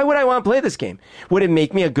game. Why would I want to play this game? Would it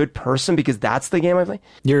make me a good person because that's the game I play?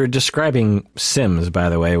 You're describing Sims, by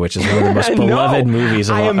the way, which is one of the most No, beloved movies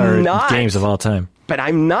of games of all time. But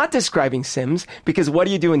I'm not describing Sims, because what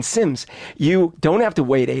do you do in Sims? You don't have to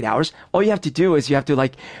wait 8 hours. All you have to do is you have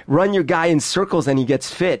to run your guy in circles and he gets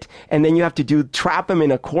fit. And then you have to trap him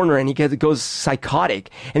in a corner and he goes psychotic.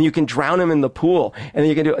 And you can drown him in the pool. And then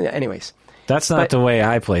you can do, anyways. That's not the way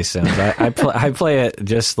I play Sims. I play it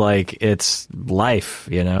just like it's life,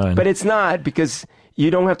 But it's not, because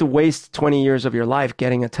you don't have to waste 20 years of your life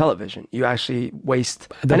getting a television. You actually waste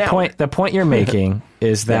an hour. The point you're making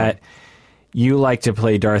is that you like to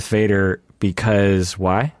play Darth Vader because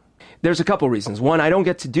why? There's a couple reasons. One, I don't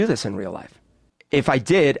get to do this in real life. If I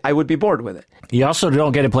did, I would be bored with it. You also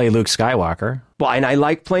don't get to play Luke Skywalker. Well, and I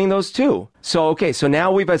like playing those too. So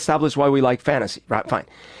now we've established why we like fantasy. Right, fine.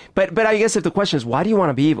 But I guess if the question is, why do you want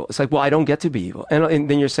to be evil? It's like, well, I don't get to be evil. And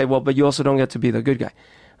then you say, well, but you also don't get to be the good guy.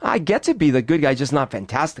 I get to be the good guy, just not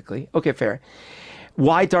fantastically. Okay, fair.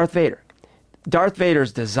 Why Darth Vader? Darth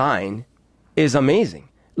Vader's design is amazing.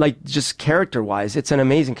 Like, just character-wise, it's an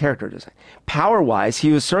amazing character design. Power-wise,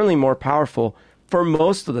 he was certainly more powerful for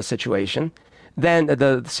most of the situation than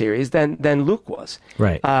the series than Luke was.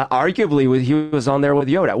 Right. Arguably, he was on there with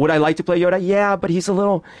Yoda. Would I like to play Yoda? Yeah, but he's a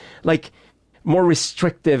little, more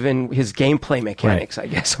restrictive in his gameplay mechanics, right. I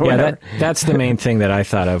guess. That's the main thing that I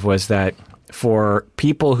thought of, was that for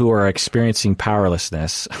people who are experiencing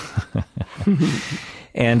powerlessness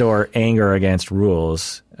and or anger against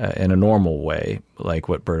rules in a normal way, like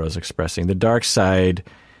what Berto's expressing, the dark side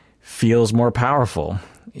feels more powerful.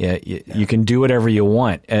 You can do whatever you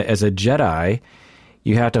want. As a Jedi,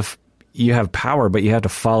 you have power, but you have to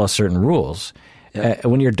follow certain rules. Yeah.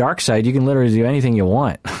 When you're dark side, you can literally do anything you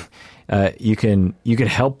want. You could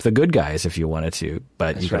help the good guys if you wanted to,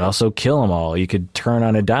 but you could also kill them all. You could turn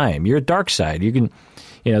on a dime. You're a dark side. You can,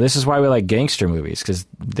 this is why we like gangster movies, because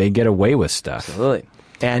they get away with stuff. Absolutely.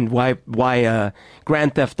 And why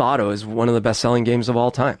Grand Theft Auto is one of the best-selling games of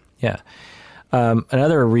all time. Yeah.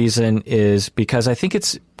 Another reason is because I think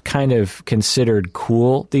it's kind of considered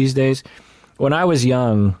cool these days. When I was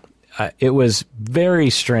young, it was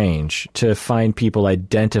very strange to find people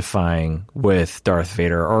identifying with Darth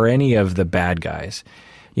Vader or any of the bad guys.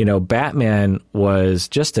 Batman was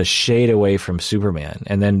just a shade away from Superman.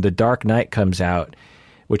 And then The Dark Knight comes out,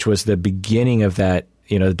 which was the beginning of that,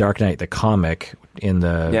 The Dark Knight, the comic in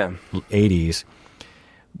the 80s,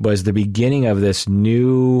 was the beginning of this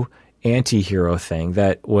new anti-hero thing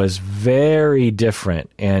that was very different.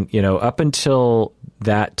 And, up until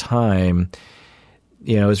that time,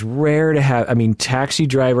 it was rare to have, Taxi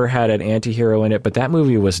Driver had an anti-hero in it, but that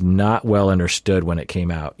movie was not well understood when it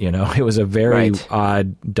came out. It was a very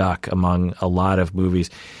odd duck among a lot of movies.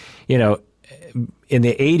 In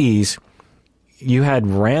the 80s, you had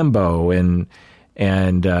Rambo and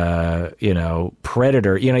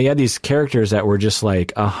Predator. You had these characters that were just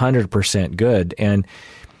 100% good. And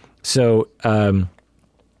so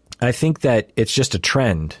I think that it's just a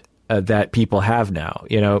trend that people have now.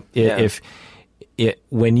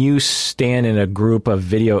 When you stand in a group of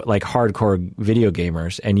hardcore video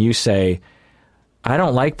gamers and you say, I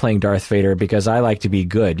don't like playing Darth Vader because I like to be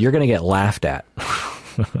good, you're going to get laughed at.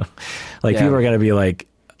 People are going to be like,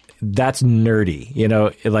 that's nerdy. You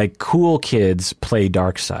know, like cool kids play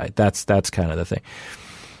dark side. That's kind of the thing.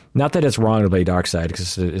 Not that it's wrong to play dark side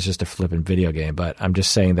because it's just a flippin' video game, but I'm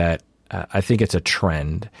just saying that I think it's a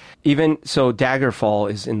trend. Even so,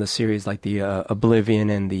 Daggerfall is in the series like the Oblivion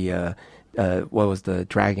and the what was the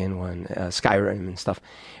dragon one, Skyrim and stuff.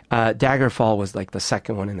 Daggerfall was like the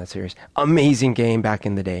second one in that series. Amazing game back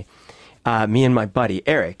in the day. Me and my buddy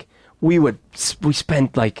Eric, we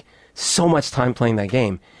spent like so much time playing that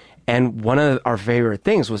game. And one of our favorite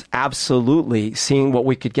things was absolutely seeing what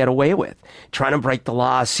we could get away with, trying to break the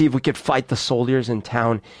law, see if we could fight the soldiers in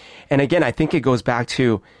town. And again, I think it goes back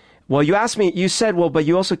to, well, you asked me, you said, well, but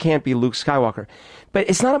you also can't be Luke Skywalker. But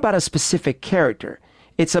it's not about a specific character.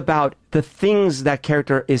 It's about the things that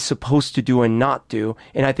character is supposed to do and not do.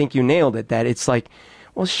 And I think you nailed it, that it's like,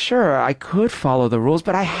 well, sure, I could follow the rules,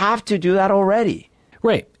 but I have to do that already.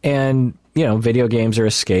 Right. And, you know, video games are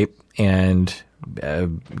escape, and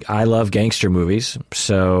I love gangster movies.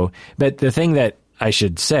 So, but the thing that I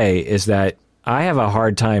should say is that I have a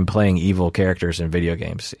hard time playing evil characters in video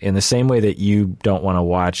games. In the same way that you don't want to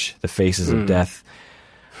watch The Faces of Death,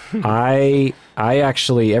 I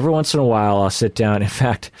actually, every once in a while, I'll sit down. In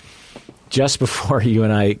fact, just before you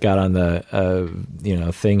and I got on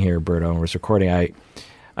the thing here, Berto, and was recording,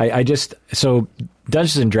 I just, so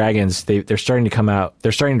Dungeons and Dragons, they're starting to come out.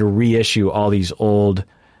 They're starting to reissue all these old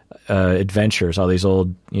adventures, all these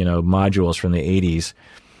old modules from the 80s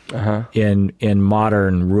in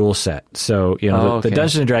modern rule set. So the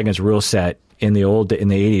Dungeons and Dragons rule set in the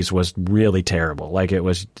 80s was really terrible. Like it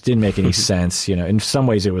didn't make any sense. In some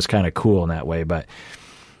ways it was kind of cool in that way,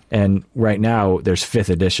 and right now there's 5th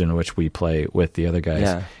edition, which we play with the other guys.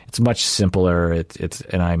 Yeah. It's much simpler. It's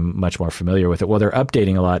and I'm much more familiar with it. Well, they're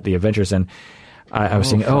updating a lot the adventures, and I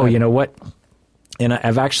was thinking, you know what? And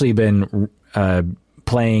I've actually been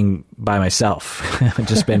playing by myself. I've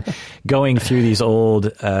just been going through these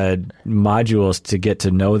old modules to get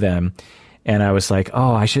to know them, and I was like,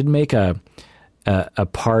 I should make a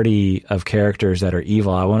party of characters that are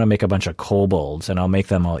evil. I want to make a bunch of kobolds, and I'll make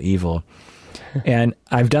them all evil. And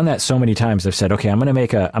I've done that so many times. I've said, okay, I'm going to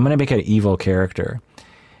make an evil character.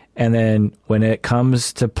 And then when it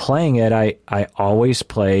comes to playing it, I always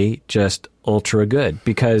play just ultra good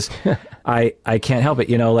because I can't help it.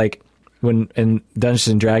 Like when in Dungeons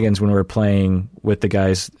and Dragons, when we were playing with the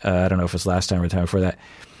guys, I don't know if it was last time or the time before that,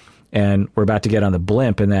 and we're about to get on the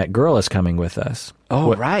blimp, and that girl is coming with us.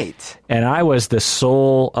 Oh, right. And I was the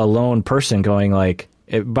sole alone person going like,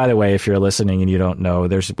 by the way, if you're listening and you don't know,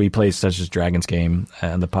 we played Dungeons and Dragons game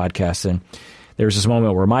on the podcast, and there was this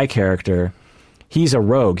moment where my character, he's a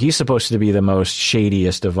rogue. He's supposed to be the most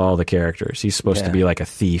shadiest of all the characters. He's supposed to be like a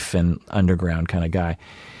thief and underground kind of guy.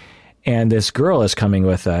 And this girl is coming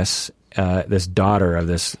with us, this daughter of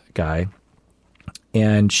this guy,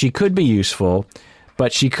 and she could be useful,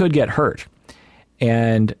 but she could get hurt.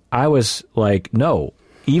 And I was like, no,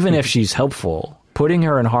 even if she's helpful, putting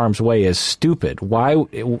her in harm's way is stupid. Why?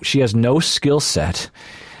 She has no skill set.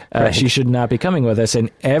 Right. She should not be coming with us.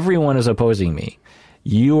 And everyone is opposing me.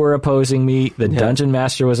 You were opposing me. The dungeon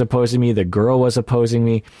master was opposing me. The girl was opposing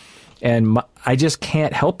me. And I just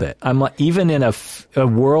can't help it. I'm like, even in a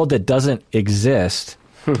world that doesn't exist,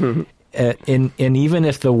 and even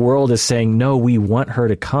if the world is saying, no, we want her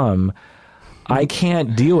to come, I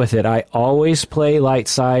can't deal with it. I always play light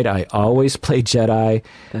side. I always play Jedi.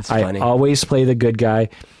 That's funny. I always play the good guy.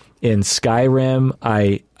 In Skyrim,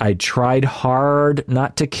 I tried hard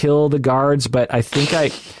not to kill the guards, but I think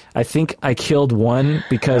I killed one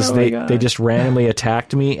because they just randomly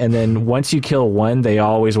attacked me. And then once you kill one, they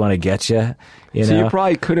always want to get you. So you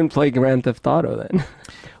probably couldn't play Grand Theft Auto then.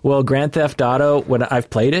 Well, Grand Theft Auto, when I've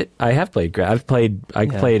played it, I have played.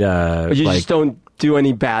 But you just don't do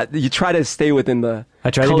any bad. You try to stay within the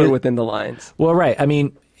within the lines. Well, right. I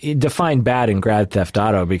mean, define bad in Grand Theft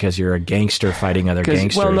Auto because you're a gangster fighting other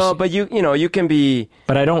gangsters. Well, no, but you can be.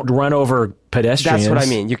 But I don't run over pedestrians. That's what I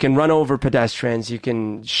mean. You can run over pedestrians. You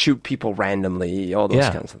can shoot people randomly. All those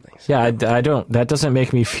kinds of things. Yeah, I don't. That doesn't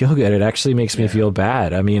make me feel good. It actually makes me feel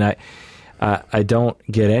bad. I mean, I don't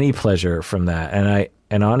get any pleasure from that.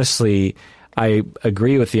 And honestly, I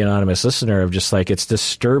agree with the anonymous listener of just like it's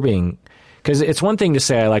disturbing. Because it's one thing to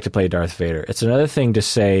say I like to play Darth Vader. It's another thing to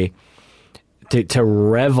say to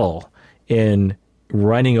revel in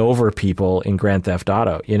running over people in Grand Theft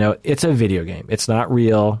Auto. It's a video game. It's not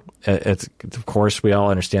real. It's of course we all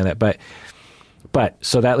understand that. But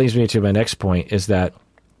so that leads me to my next point is that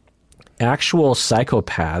actual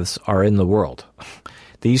psychopaths are in the world.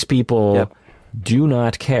 These people do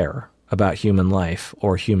not care about human life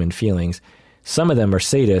or human feelings. Some of them are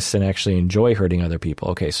sadists and actually enjoy hurting other people.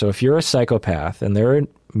 Okay, so if you're a psychopath, and there are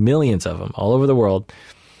millions of them all over the world,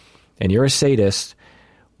 and you're a sadist,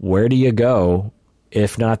 where do you go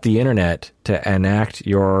if not the internet to enact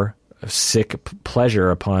your sick pleasure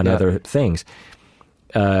upon other things?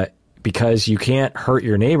 Because you can't hurt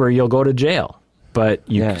your neighbor, you'll go to jail. But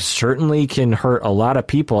you certainly can hurt a lot of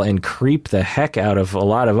people and creep the heck out of a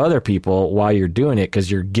lot of other people while you're doing it,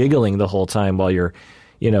 because you're giggling the whole time while you're,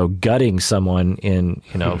 gutting someone in,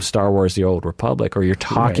 Star Wars: The Old Republic, or you're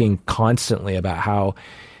talking constantly about how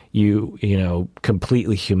you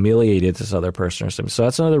completely humiliated this other person or something. So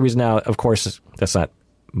that's another reason. Now, of course, that's not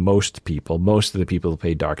most people. Most of the people who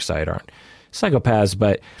play dark side aren't psychopaths,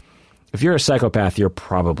 but if you're a psychopath, you're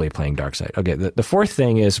probably playing dark side. Okay, the fourth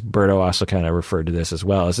thing is, Berto also kind of referred to this as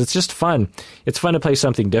well, is it's just fun. It's fun to play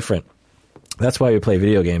something different. That's why we play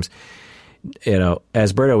video games.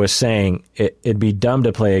 As Berto was saying, it'd be dumb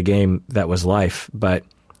to play a game that was life, but,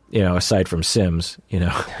 aside from Sims,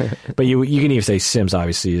 but you can even say Sims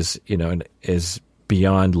obviously is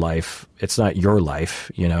beyond life. It's not your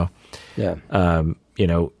life, Yeah.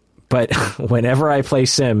 But whenever I play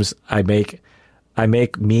Sims, I make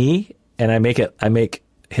me, and I make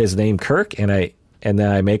his name Kirk, and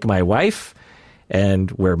then I make my wife,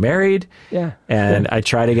 and we're married. Yeah. And I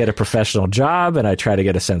try to get a professional job, and I try to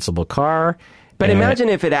get a sensible car. But imagine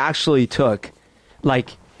if it actually took,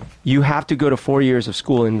 you have to go to 4 years of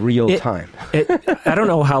school in real time. I don't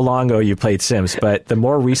know how long ago you played Sims, but the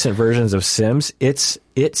more recent versions of Sims, it's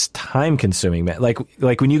time consuming, man.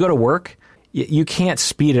 Like when you go to work, you can't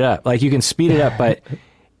speed it up. Like, you can speed it up, but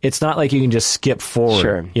it's not like you can just skip forward.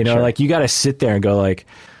 Sure, like, you got to sit there and go like,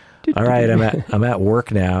 all right, I'm at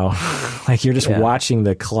work now. Like, you're just watching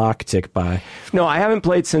the clock tick by. No, I haven't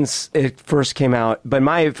played since it first came out, but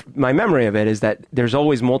my memory of it is that there's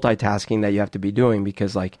always multitasking that you have to be doing,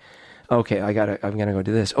 because okay, I'm gonna go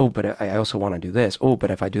do this. Oh, but I also want to do this. Oh,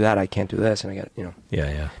 but if I do that, I can't do this, and I got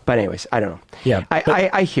Yeah. But anyways, I don't know. Yeah,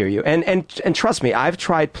 I hear you, and trust me, I've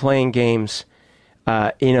tried playing games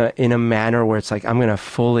in a manner where it's like I'm gonna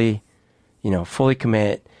fully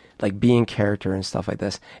commit, like be in character and stuff like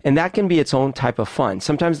this, and that can be its own type of fun.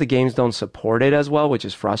 Sometimes the games don't support it as well, which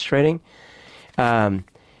is frustrating.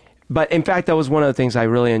 But in fact, that was one of the things I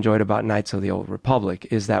really enjoyed about Knights of the Old Republic,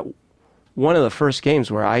 is that one of the first games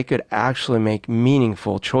where I could actually make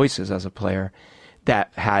meaningful choices as a player that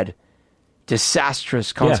had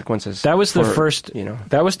disastrous consequences. That was the first.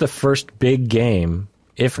 That was the first big game,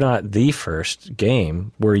 if not the first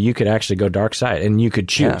game, where you could actually go dark side and you could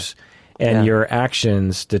choose, and your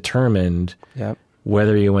actions determined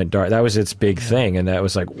whether you went dark. That was its big thing, and that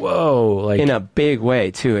was like, whoa, like in a big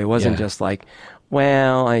way too. It wasn't just like,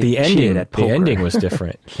 well, I cheated at poker. The ending was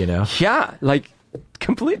different, Yeah, like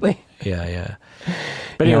completely. Yeah.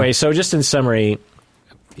 But anyway, so just in summary,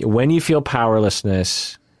 when you feel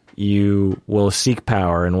powerlessness, you will seek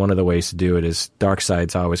power, and one of the ways to do it is dark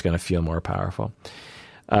side's always going to feel more powerful.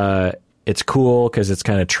 It's cool because it's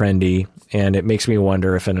kind of trendy, and it makes me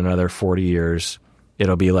wonder if in another 40 years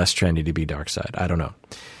it'll be less trendy to be dark side. I don't know.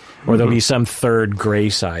 Or there'll be some third gray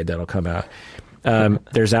side that'll come out.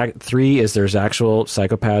 There's 3 is there's actual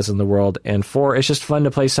psychopaths in the world, and 4, it's just fun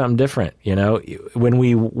to play something different. When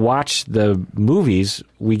we watch the movies,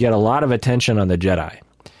 we get a lot of attention on the Jedi.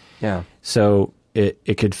 Yeah. So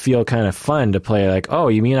it could feel kind of fun to play like, oh,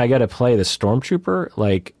 you mean I got to play the Stormtrooper?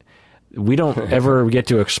 Like, we don't ever get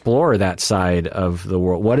to explore that side of the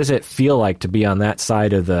world. What does it feel like to be on that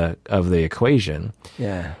side of the equation?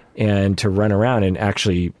 Yeah. And to run around and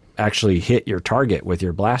actually hit your target with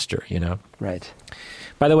your blaster, Right.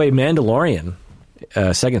 By the way, Mandalorian,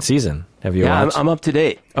 second season. Have you watched? I'm up to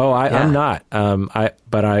date. Oh, I'm not.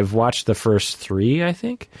 But I've watched the first 3, I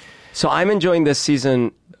think. So I'm enjoying this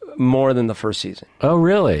season more than the first season. Oh,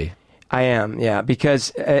 really? I am, yeah,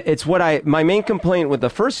 because it's my main complaint with the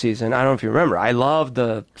first season, I don't know if you remember, I loved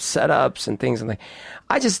the setups and things, and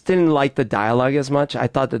I just didn't like the dialogue as much. I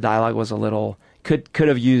thought the dialogue was a little, could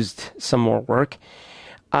have used some more work.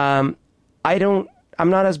 I'm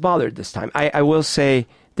not as bothered this time. I will say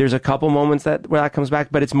there's a couple moments where that comes back,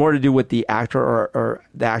 but it's more to do with the actor or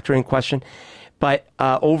the actor in question. But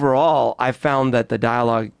overall, I found that the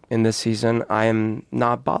dialogue in this season, I am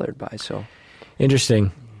not bothered by. So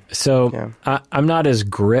interesting. So I'm not as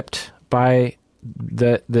gripped by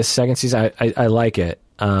the second season. I like it,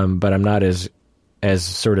 but I'm not as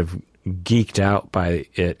sort of geeked out by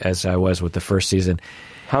it as I was with the first season.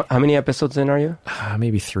 How many episodes in are you?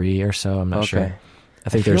 Maybe 3 or so. I'm not sure. I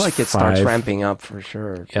think feel there's like it 5. starts ramping up for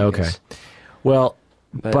sure. Okay. Well,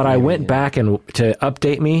 but I went back and to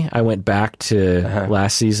update me, I went back to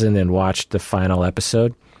last season and watched the final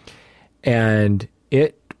episode, and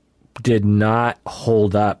it did not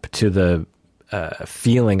hold up to the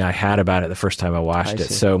feeling I had about it the first time I watched it.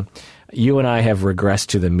 So you and I have regressed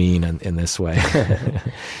to the mean in this way.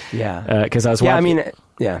 Yeah. Because I was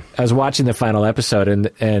I was watching the final episode,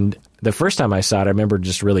 and the first time I saw it, I remember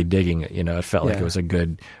just really digging it. It felt like it was a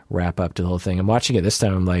good wrap up to the whole thing. And watching it this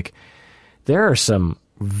time, I'm like, there are some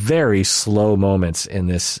very slow moments in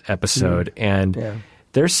this episode, and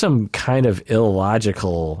there's some kind of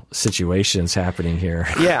illogical situations happening here.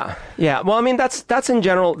 Yeah. Well, I mean, that's in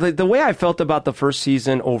general. The way I felt about the first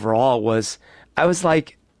season overall was, I was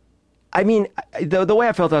like, I mean, the way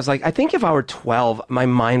I felt, I was like, I think if I were 12, my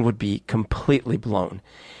mind would be completely blown.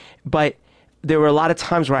 But there were a lot of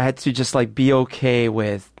times where I had to just like be okay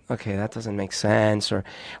with, okay, that doesn't make sense, or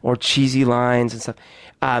cheesy lines and stuff.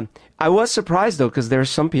 I was surprised though, because there's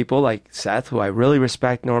some people like Seth, who I really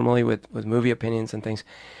respect normally with movie opinions and things,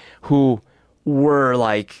 who were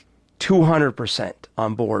like 200%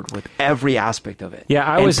 on board with every aspect of it. Yeah,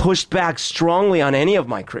 I was pushed back strongly on any of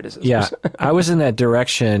my criticisms. Yeah, I was in that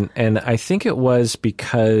direction, and I think it was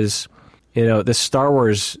because, the Star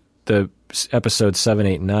Wars, the episode 7,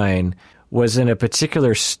 8, 9, was in a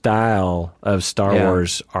particular style of Star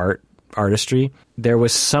Wars artistry. There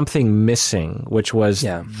was something missing, which was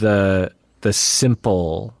the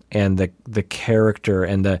simple and the character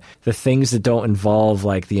and the things that don't involve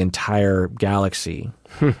like the entire galaxy.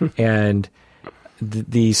 And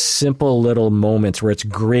these simple little moments where it's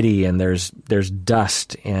gritty and there's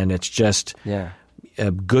dust and it's just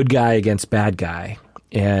a good guy against bad guy,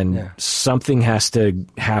 and something has to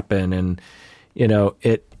happen, and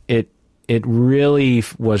it really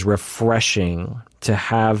was refreshing to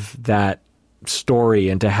have that story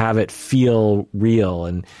and to have it feel real,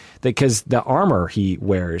 and because the armor he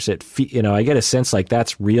wears, I get a sense like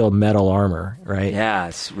that's real metal armor, right? Yeah,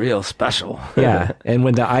 it's real special. Yeah, and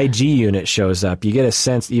when the IG unit shows up, you get a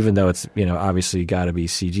sense, even though it's obviously got to be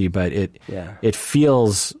CG, but it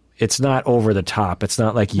feels, it's not over the top. It's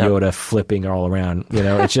not like Yoda flipping all around.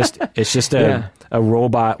 It's just a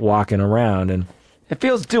robot walking around, and it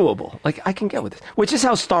feels doable. Like, I can get with this, which is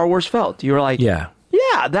how Star Wars felt. You were like, yeah,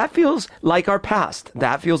 that feels like our past.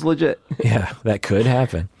 That feels legit. Yeah, that could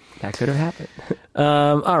happen. That could have happened.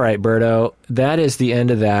 All right, Berto, that is the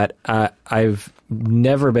end of that. I've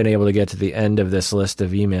never been able to get to the end of this list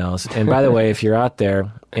of emails. And by the way, if you're out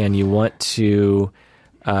there and you want to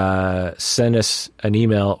send us an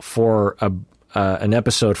email for an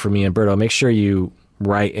episode for me and Berto, make sure you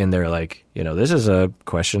write in there like, this is a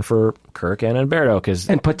question for Kirk and Berto.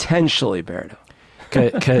 And potentially Berto.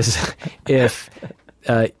 Because if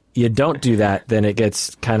you don't do that, then it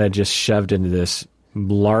gets kind of just shoved into this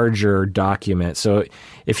larger document. So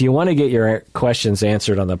if you want to get your questions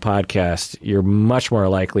answered on the podcast, you're much more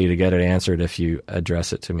likely to get it answered if you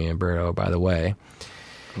address it to me and Berto, by the way.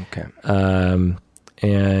 Okay.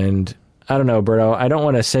 And I don't know, Berto, I don't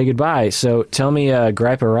want to say goodbye. So tell me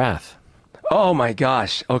gripe or wrath. Oh my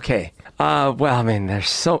gosh. Okay. Well, I mean,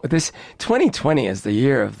 this 2020 is the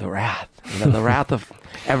year of the wrath, the wrath of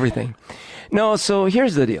everything. No, so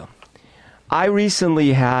here's the deal. I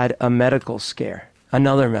recently had a medical scare.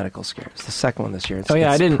 Another medical scare. It's the second one this year.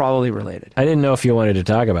 It's probably related. I didn't know if you wanted to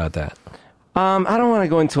talk about that. I don't want to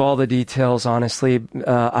go into all the details, honestly.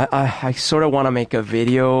 I sort of want to make a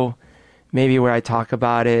video, maybe where I talk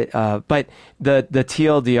about it. But the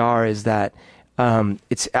TLDR is that I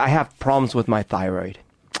have problems with my thyroid,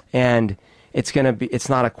 and it's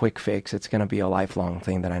not a quick fix. It's gonna be a lifelong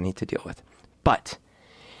thing that I need to deal with. But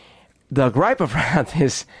the gripe of wrath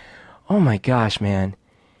is, oh my gosh, man.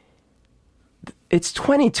 It's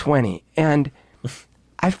 2020, and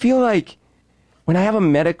I feel like when I have a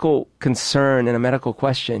medical concern and a medical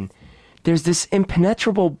question, there's this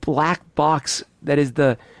impenetrable black box that is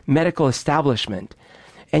the medical establishment.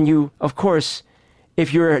 And you, of course,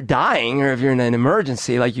 if you're dying or if you're in an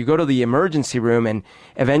emergency, like you go to the emergency room and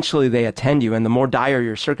eventually they attend you, and the more dire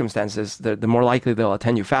your circumstances, the more likely they'll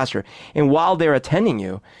attend you faster. And while they're attending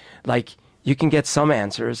you, like, you can get some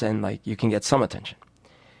answers and like you can get some attention.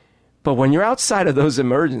 But when you're outside of those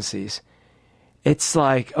emergencies, it's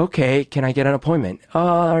like, okay, can I get an appointment?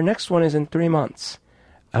 Our next one is in 3 months.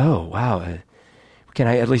 Oh, wow. Can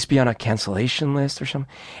I at least be on a cancellation list or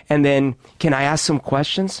something? And then, can I ask some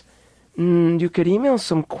questions? You could email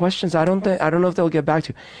some questions. I don't know if they'll get back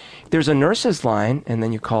to you. There's a nurse's line, and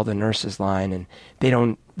then you call the nurse's line, and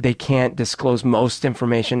they can't disclose most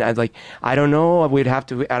information. I don't know. I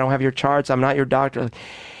don't have your charts. I'm not your doctor.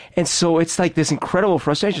 And so it's like this incredible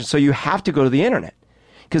frustration. So you have to go to the internet,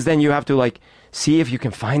 because then you have to like see if you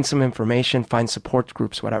can find some information, find support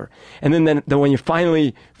groups, whatever. And then when you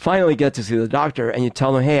finally get to see the doctor and you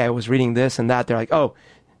tell them, hey, I was reading this and that, they're like, oh,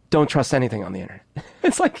 don't trust anything on the internet.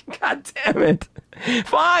 It's like, God damn it.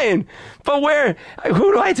 Fine. But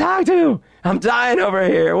who do I talk to? I'm dying over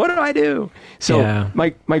here. What do I do? So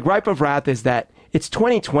my gripe of wrath is that it's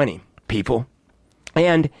 2020, people.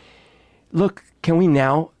 And look, can we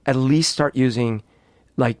now at least start using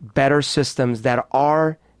like better systems that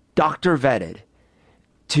are doctor vetted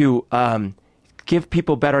to give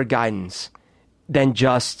people better guidance than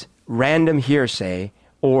just random hearsay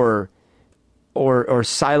or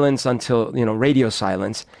silence until, radio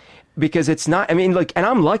silence, because it's not, I mean, look, and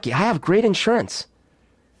I'm lucky. I have great insurance.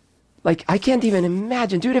 Like, I can't even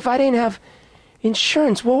imagine, dude, if I didn't have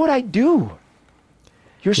insurance, what would I do?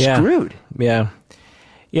 You're screwed. Yeah.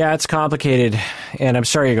 Yeah, it's complicated, and I'm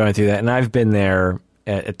sorry you're going through that. And I've been there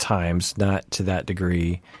at times, not to that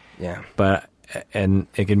degree. Yeah. And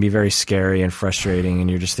it can be very scary and frustrating, and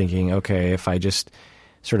you're just thinking, okay, if I just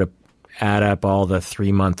sort of add up all the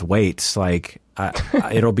 3-month waits, like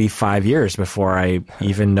it'll be 5 years before I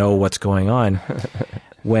even know what's going on.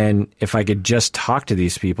 If I could just talk to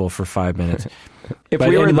these people for 5 minutes.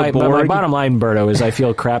 My bottom line, Berto, is I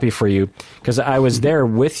feel crappy for you because I was there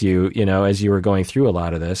with you, as you were going through a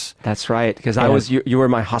lot of this. That's right, because you were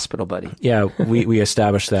my hospital buddy. Yeah, we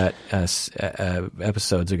established that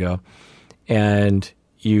episodes ago, and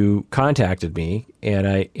you contacted me, and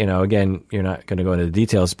I, again, you're not going to go into the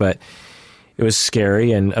details, but it was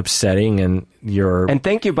scary and upsetting, and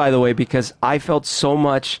thank you, by the way, because I felt so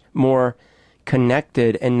much more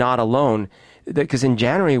connected and not alone. Because in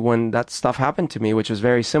January, when that stuff happened to me, which was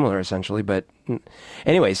very similar essentially, but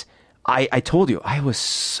anyways, I told you I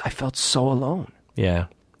felt so alone. Yeah,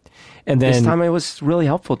 and then this time it was really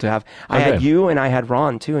helpful to have. I had you and I had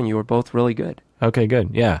Ron too, and you were both really good. Okay,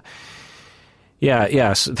 good. Yeah.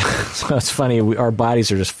 So it's funny. Our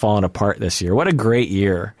bodies are just falling apart this year. What a great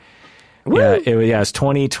year. Woo! Yeah, it's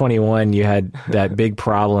 2021. You had that big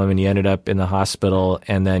problem and you ended up in the hospital,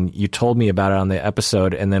 and then you told me about it on the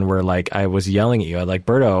episode, and then I was yelling at you. I was like,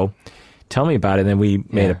 Berto, tell me about it. And then we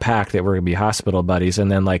made a pact that we're going to be hospital buddies.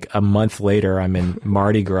 And then like a month later, I'm in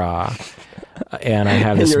Mardi Gras, and I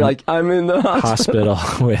have this you're like, I'm in the hospital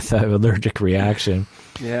with an allergic reaction.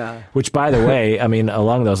 Yeah. Which, by the way, I mean,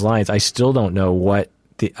 along those lines, I still don't know what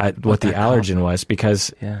the allergen was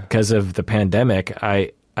because of the pandemic.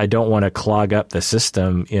 I don't want to clog up the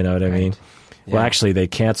system, you know what I mean? Yeah. Well, actually, they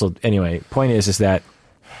canceled. Anyway, point is that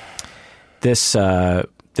this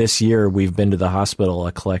year we've been to the hospital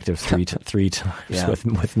a collective three times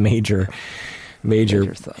with major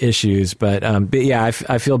issues. But yeah,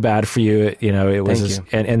 I feel bad for you. It was,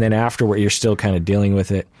 and then afterward, you're still kind of dealing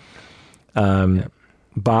with it.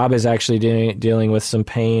 Bob is actually dealing with some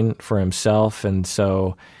pain for himself, and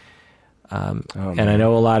so. And I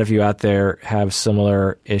know a lot of you out there have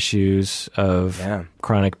similar issues of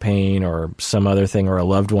chronic pain or some other thing, or a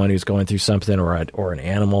loved one who's going through something, or an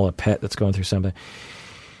animal, a pet that's going through something.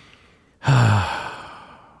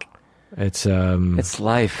 It's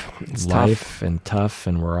life. It's life tough. And tough,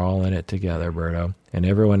 and we're all in it together, Berto. And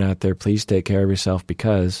everyone out there, please take care of yourself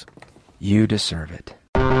because you deserve it.